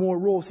 not more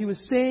rules. He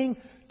was saying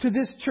to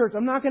this church,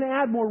 I'm not going to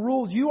add more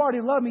rules. You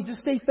already love me.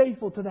 Just stay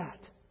faithful to that.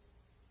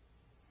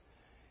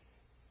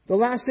 The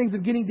last thing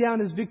of getting down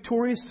is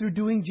victorious through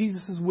doing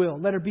Jesus' will.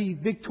 Letter B,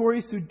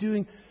 victorious through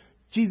doing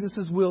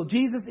Jesus' will.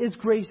 Jesus is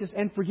gracious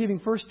and forgiving.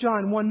 1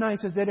 John 1:9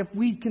 says that if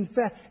we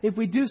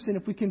do sin,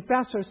 if we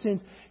confess our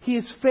sins, He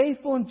is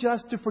faithful and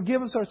just to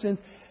forgive us our sins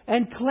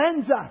and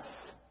cleanse us.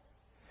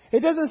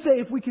 It doesn't say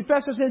if we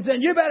confess our sins,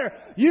 then you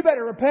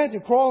better repent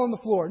and crawl on the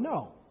floor.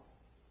 No.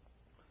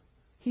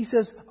 He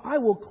says, I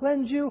will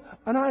cleanse you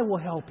and I will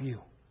help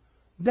you.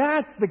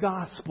 That's the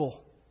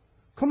gospel.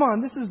 Come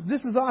on, this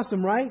is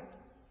awesome, right?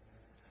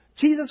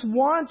 Jesus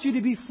wants you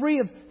to be free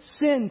of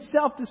sin,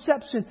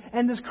 self-deception,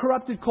 and this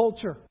corrupted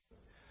culture.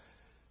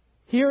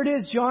 Here it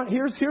is, John.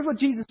 Here's what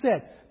Jesus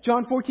said.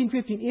 John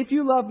 14:15. If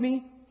you love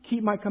me,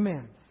 keep my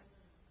commands.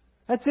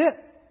 That's it.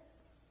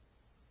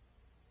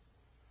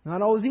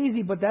 Not always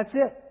easy, but that's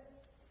it.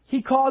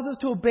 He calls us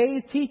to obey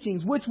His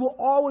teachings, which will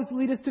always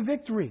lead us to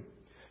victory.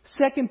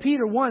 2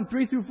 Peter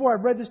 1:3-4.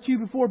 I've read this to you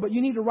before, but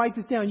you need to write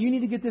this down. You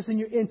need to get this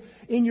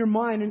in your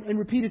mind and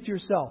repeat it to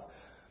yourself.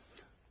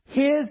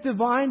 His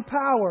divine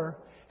power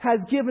has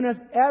given us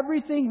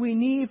everything we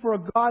need for a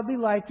godly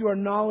life through our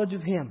knowledge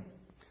of Him,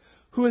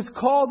 who has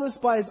called us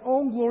by His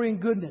own glory and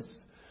goodness.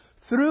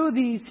 Through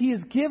these, He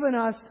has given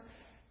us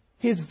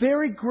His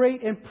very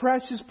great and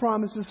precious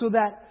promises so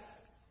that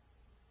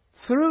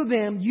through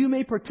them you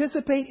may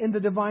participate in the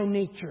divine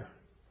nature,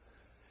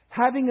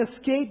 having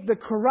escaped the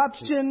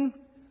corruption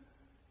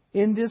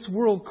in this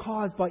world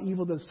caused by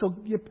evil doers. So,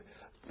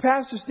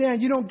 Pastor Stan,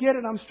 you don't get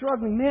it. I'm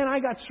struggling. Man, I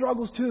got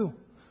struggles too.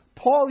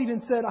 Paul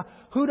even said,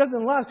 who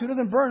doesn't lust, who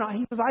doesn't burn?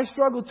 He says, I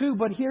struggle too.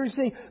 But here he's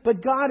saying,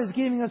 but God is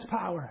giving us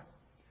power.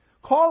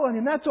 Call on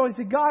Him. That's all. He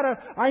said, God,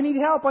 I need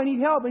help. I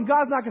need help. And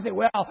God's not going to say,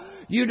 well,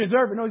 you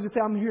deserve it. No, He's going to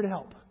say, I'm here to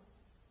help.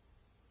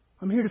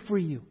 I'm here to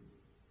free you.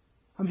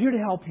 I'm here to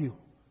help you.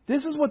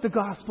 This is what the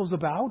gospel's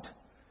about.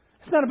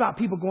 It's not about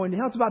people going to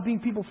hell. It's about being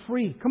people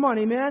free. Come on,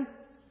 amen?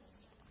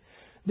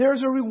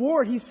 There's a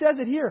reward. He says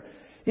it here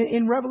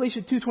in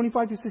Revelation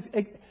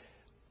 2:25-6.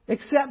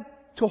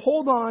 Except to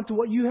hold on to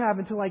what you have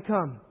until I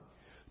come.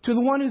 To the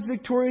one who's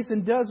victorious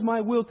and does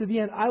my will to the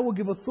end, I will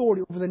give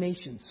authority over the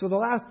nations. So the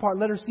last part,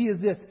 letter C, is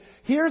this.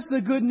 Here's the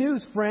good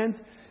news, friends.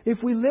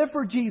 If we live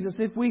for Jesus,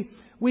 if we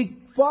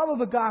follow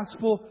the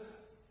gospel,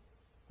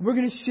 we're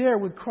going to share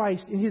with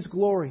Christ in His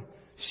glory.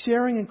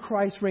 Sharing in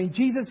Christ's reign.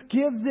 Jesus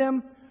gives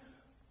them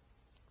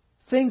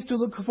things to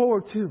look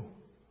forward to.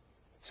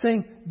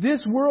 Saying,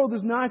 this world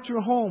is not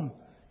your home.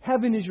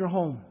 Heaven is your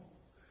home.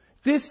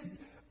 This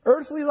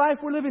earthly life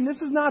we're living,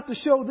 this is not the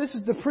show. This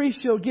is the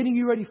pre-show getting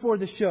you ready for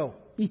the show.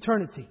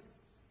 Eternity.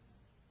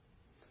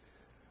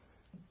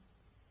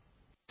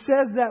 It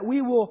says that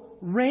we will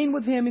reign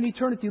with Him in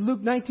eternity.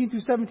 Luke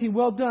 19-17.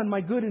 Well done,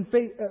 my good and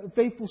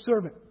faithful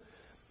servant.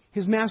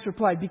 His master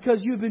replied,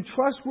 because you have been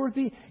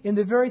trustworthy in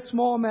the very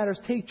small matters,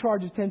 take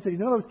charge of 10 cities.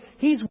 In other words,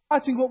 He's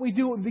watching what we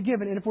do, what we be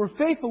given. And if we're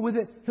faithful with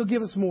it, He'll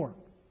give us more.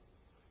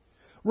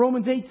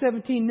 Romans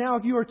 8:17. Now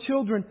if you are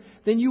children,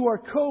 then you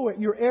are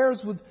you're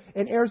heirs with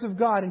and heirs of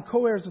God and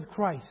co-heirs with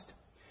Christ.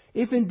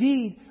 If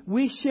indeed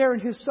we share in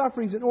His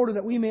sufferings in order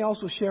that we may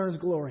also share in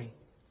His glory.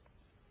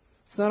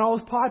 It's not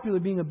always popular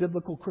being a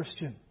biblical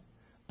Christian,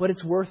 but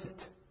it's worth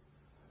it.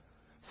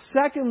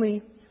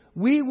 Secondly,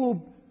 we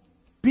will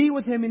be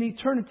with Him in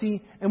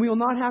eternity, and we will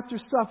not have to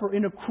suffer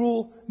in a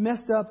cruel,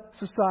 messed up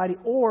society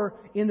or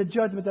in the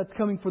judgment that's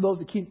coming for those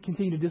that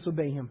continue to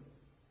disobey Him.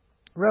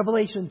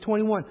 Revelation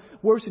 21.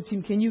 Worship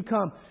team, can you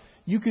come?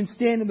 You can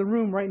stand in the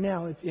room right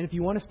now. And if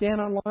you want to stand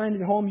online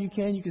at home, you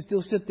can. You can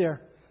still sit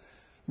there.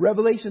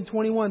 Revelation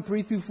 21,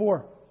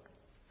 3-4.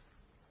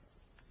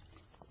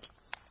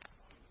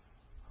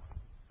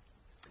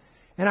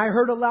 And I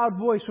heard a loud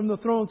voice from the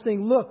throne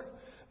saying, look,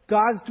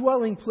 God's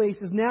dwelling place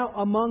is now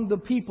among the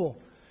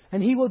people,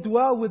 and He will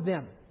dwell with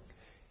them.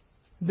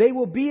 They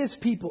will be His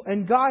people,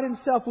 and God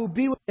Himself will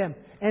be with them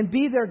and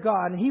be their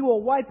God, and He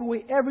will wipe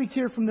away every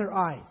tear from their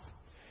eyes.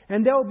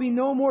 And there will be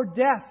no more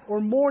death or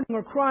mourning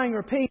or crying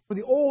or pain, for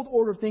the old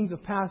order of things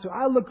have passed. So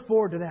I look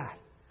forward to that.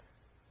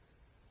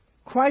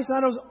 Christ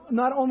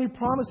not only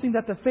promising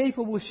that the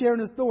faithful will share in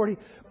His authority,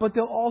 but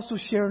they'll also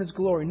share in His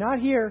glory. Not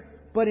here,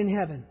 but in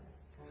heaven.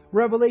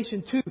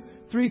 Revelation 2,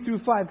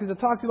 3-5, because it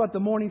talks about the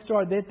morning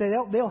star.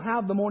 They'll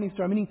have the morning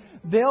star, meaning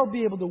they'll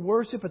be able to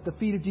worship at the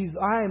feet of Jesus.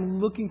 I am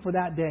looking for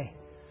that day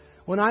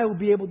when I will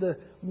be able to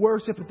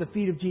worship at the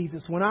feet of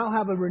Jesus, when I'll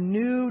have a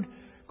renewed,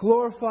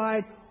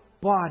 glorified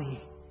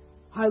body.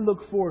 I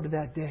look forward to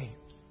that day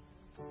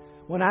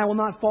when I will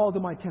not fall to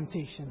my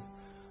temptation,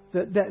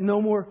 that no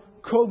more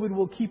COVID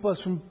will keep us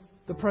from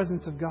the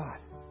presence of God.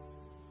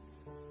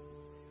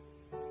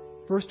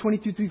 Verse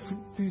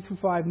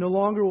 22-5, no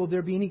longer will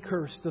there be any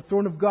curse. The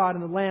throne of God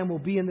and the Lamb will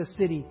be in the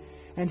city,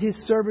 and His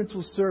servants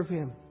will serve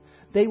Him.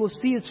 They will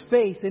see His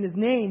face, and His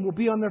name will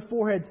be on their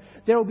foreheads.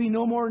 There will be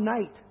no more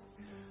night.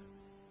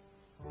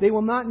 They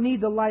will not need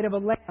the light of a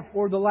lamp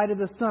or the light of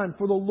the sun,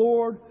 for the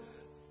Lord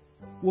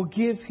will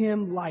give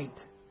him light,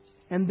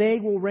 and they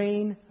will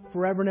reign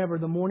forever and ever,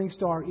 the morning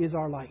star is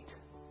our light.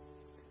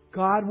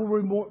 God will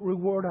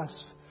reward us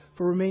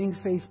for remaining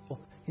faithful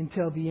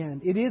until the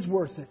end. It is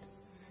worth it.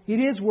 It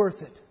is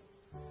worth it.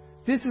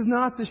 This is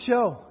not the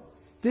show.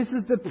 This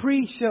is the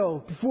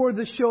pre-show before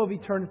the show of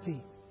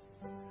eternity.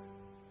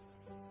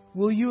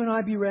 Will you and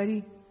I be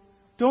ready?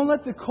 Don't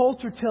let the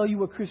culture tell you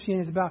what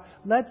Christianity is about.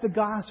 Let the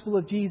gospel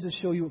of Jesus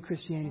show you what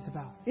Christianity is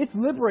about. It's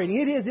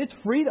liberating. It is. It's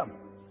freedom.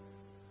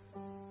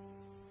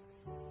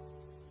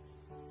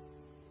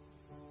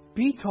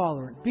 Be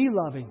tolerant. Be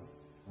loving.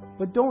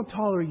 But don't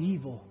tolerate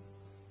evil.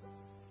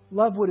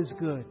 Love what is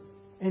good.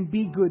 And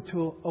be good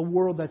to a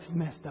world that's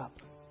messed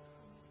up.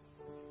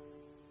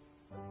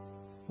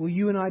 Will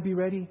you and I be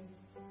ready?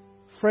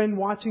 Friend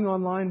watching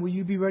online, will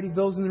you be ready?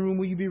 Those in the room,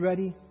 will you be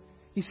ready?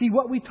 You see,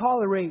 what we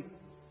tolerate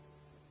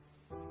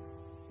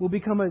will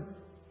become a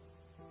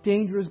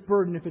dangerous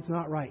burden if it's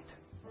not right.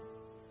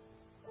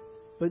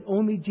 But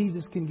only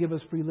Jesus can give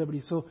us free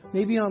liberty. So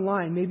maybe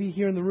online, maybe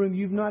here in the room,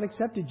 you've not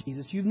accepted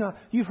Jesus.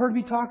 You've heard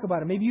me talk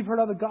about it. Maybe you've heard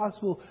other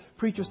gospel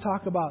preachers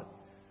talk about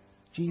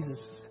Jesus.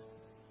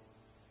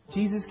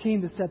 Jesus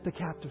came to set the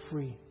captive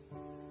free.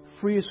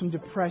 Free us from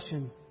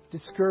depression,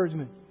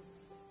 discouragement,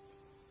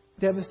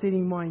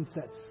 devastating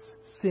mindsets,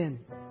 sin,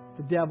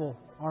 the devil,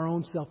 our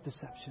own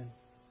self-deception.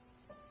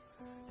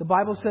 The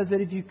Bible says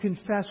that if you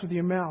confess with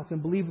your mouth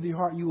and believe with your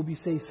heart, you will be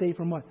saved. Saved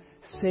from what?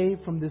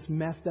 Saved from this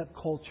messed up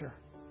culture.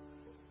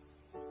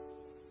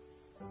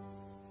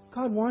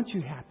 God wants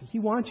you happy. He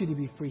wants you to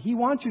be free. He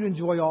wants you to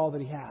enjoy all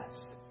that He has.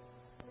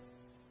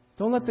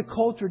 Don't let the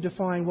culture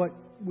define what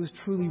was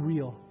truly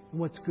real and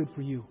what's good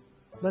for you.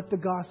 Let the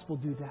gospel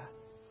do that.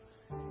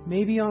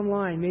 Maybe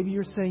online, maybe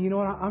you're saying, you know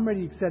what, I'm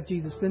ready to accept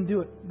Jesus. Then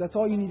do it. That's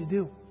all you need to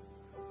do.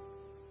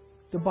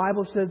 The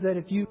Bible says that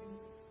if you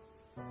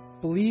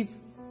believe,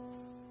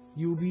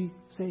 you will be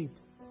saved.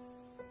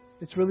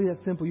 It's really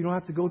that simple. You don't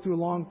have to go through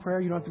a long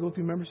prayer. You don't have to go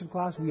through a membership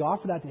class. We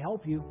offer that to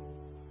help you.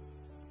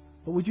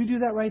 But would you do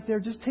that right there?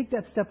 Just take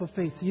that step of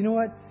faith. So you know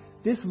what?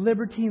 This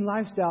libertine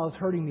lifestyle is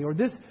hurting me. Or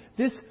this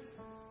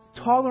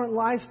tolerant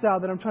lifestyle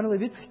that I'm trying to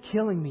live, it's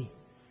killing me.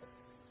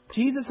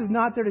 Jesus is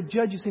not there to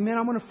judge you. Say, man,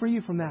 I'm going to free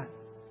you from that.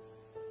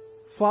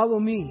 Follow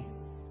me,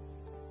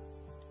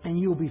 and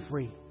you will be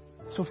free.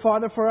 So,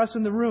 Father, for us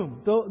in the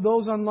room,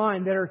 those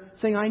online that are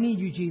saying, I need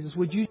you, Jesus,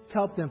 would you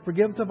help them?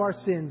 Forgive us of our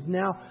sins.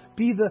 Now,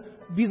 be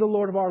the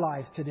Lord of our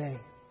lives today.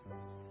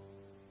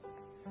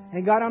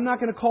 And God, I'm not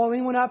going to call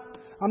anyone up.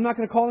 I'm not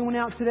going to call anyone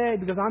out today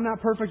because I'm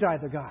not perfect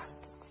either, God.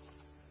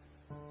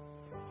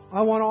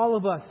 I want all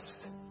of us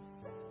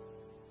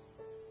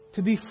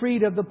to be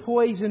freed of the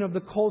poison of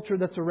the culture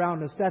that's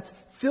around us, that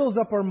fills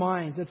up our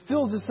minds, that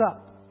fills us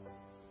up.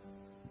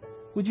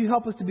 Would you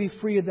help us to be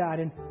free of that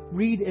and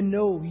read and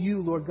know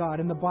you, Lord God,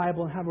 in the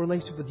Bible and have a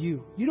relationship with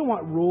you? You don't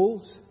want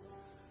rules.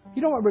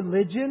 You don't want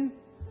religion.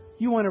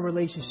 You want a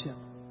relationship.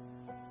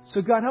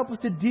 So God, help us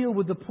to deal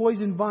with the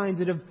poison vines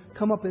that have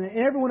come up. And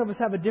every one of us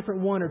have a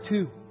different one or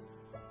two.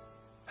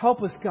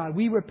 Help us, God.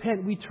 We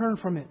repent. We turn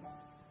from it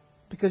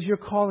because you're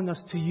calling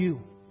us to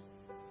you.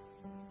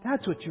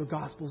 That's what your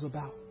gospel is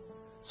about.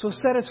 So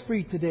set us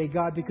free today,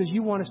 God, because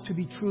you want us to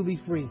be truly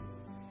free.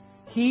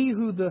 He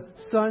who the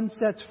Son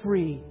sets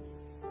free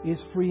is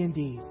free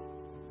indeed.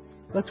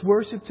 Let's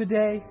worship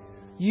today.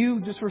 You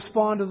just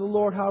respond to the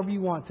Lord however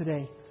you want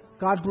today.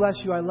 God bless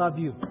you. I love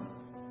you.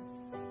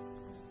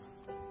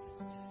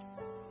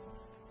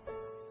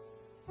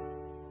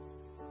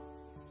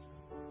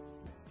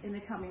 In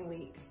the coming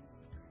week.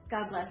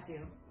 God bless you.